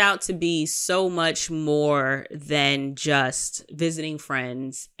turned out to be so much more than just visiting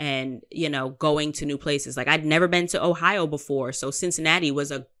friends and, going to new places. Like, I'd never been to Ohio before, so Cincinnati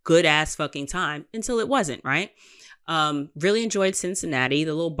was a good ass fucking time until it wasn't, right? Really enjoyed Cincinnati,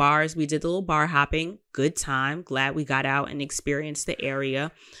 the little bars. We did the little bar hopping. Good time. Glad we got out and experienced the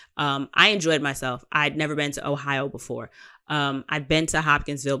area. I enjoyed myself. I'd never been to Ohio before. I'd been to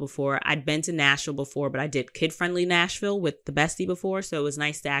Hopkinsville before. I'd been to Nashville before, but I did kid-friendly Nashville with the bestie before. So it was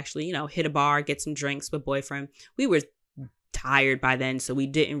nice to actually, hit a bar, get some drinks with boyfriend. We were tired by then, so we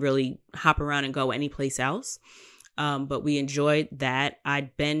didn't really hop around and go anyplace else. But we enjoyed that.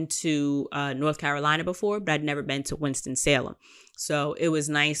 I'd been to North Carolina before, but I'd never been to Winston-Salem. So it was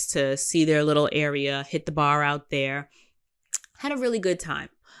nice to see their little area, hit the bar out there. Had a really good time.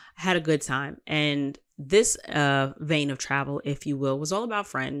 And this vein of travel, if you will, was all about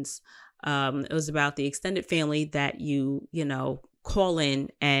friends. It was about the extended family that you call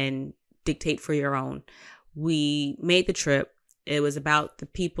in and dictate for your own. We made the trip. It was about the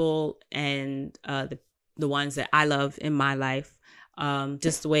people and the ones that I love in my life.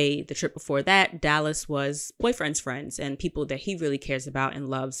 Just the way the trip before that, Dallas, was boyfriend's friends and people that he really cares about and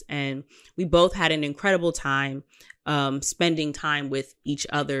loves. And we both had an incredible time spending time with each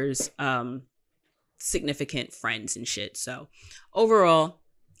other's significant friends and shit. So overall,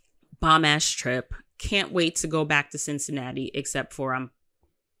 bomb ass trip. Can't wait to go back to Cincinnati, except for I'm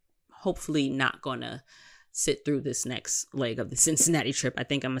hopefully not gonna sit through this next leg of the Cincinnati trip. I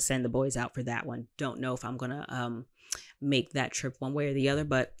think I'm gonna send the boys out for that one. Don't know if I'm gonna make that trip one way or the other,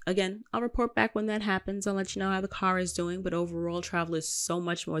 but again, I'll report back when that happens. I'll let you know how the car is doing. But overall, travel is so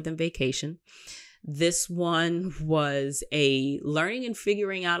much more than vacation. This one was a learning and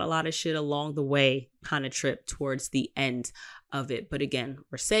figuring out a lot of shit along the way kind of trip towards the end of it. But again,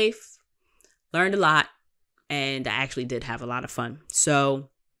 we're safe, learned a lot, and I actually did have a lot of fun. So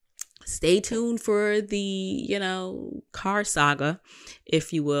stay tuned for the, car saga,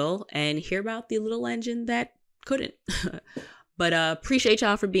 if you will, and hear about the little engine that couldn't. But appreciate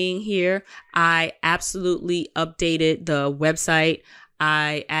y'all for being here. I absolutely updated the website.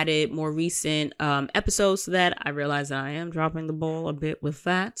 I added more recent episodes to that. I realized that I am dropping the ball a bit with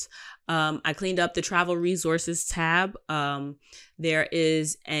that. I cleaned up the travel resources tab. There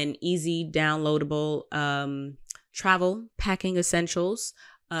is an easy downloadable travel packing essentials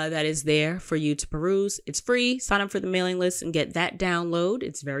that is there for you to peruse. It's free. Sign up for the mailing list and get that download.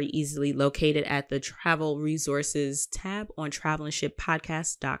 It's very easily located at the travel resources tab on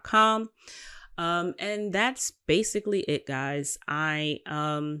travelandshippodcast.com. And that's basically it, guys. I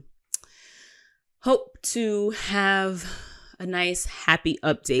hope to have a nice, happy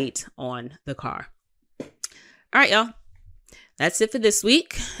update on the car. All right, y'all. That's it for this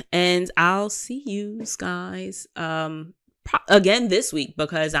week. And I'll see you guys again this week,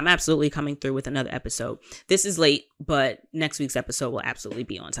 because I'm absolutely coming through with another episode. This is late, but next week's episode will absolutely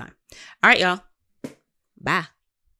be on time. All right, y'all. Bye.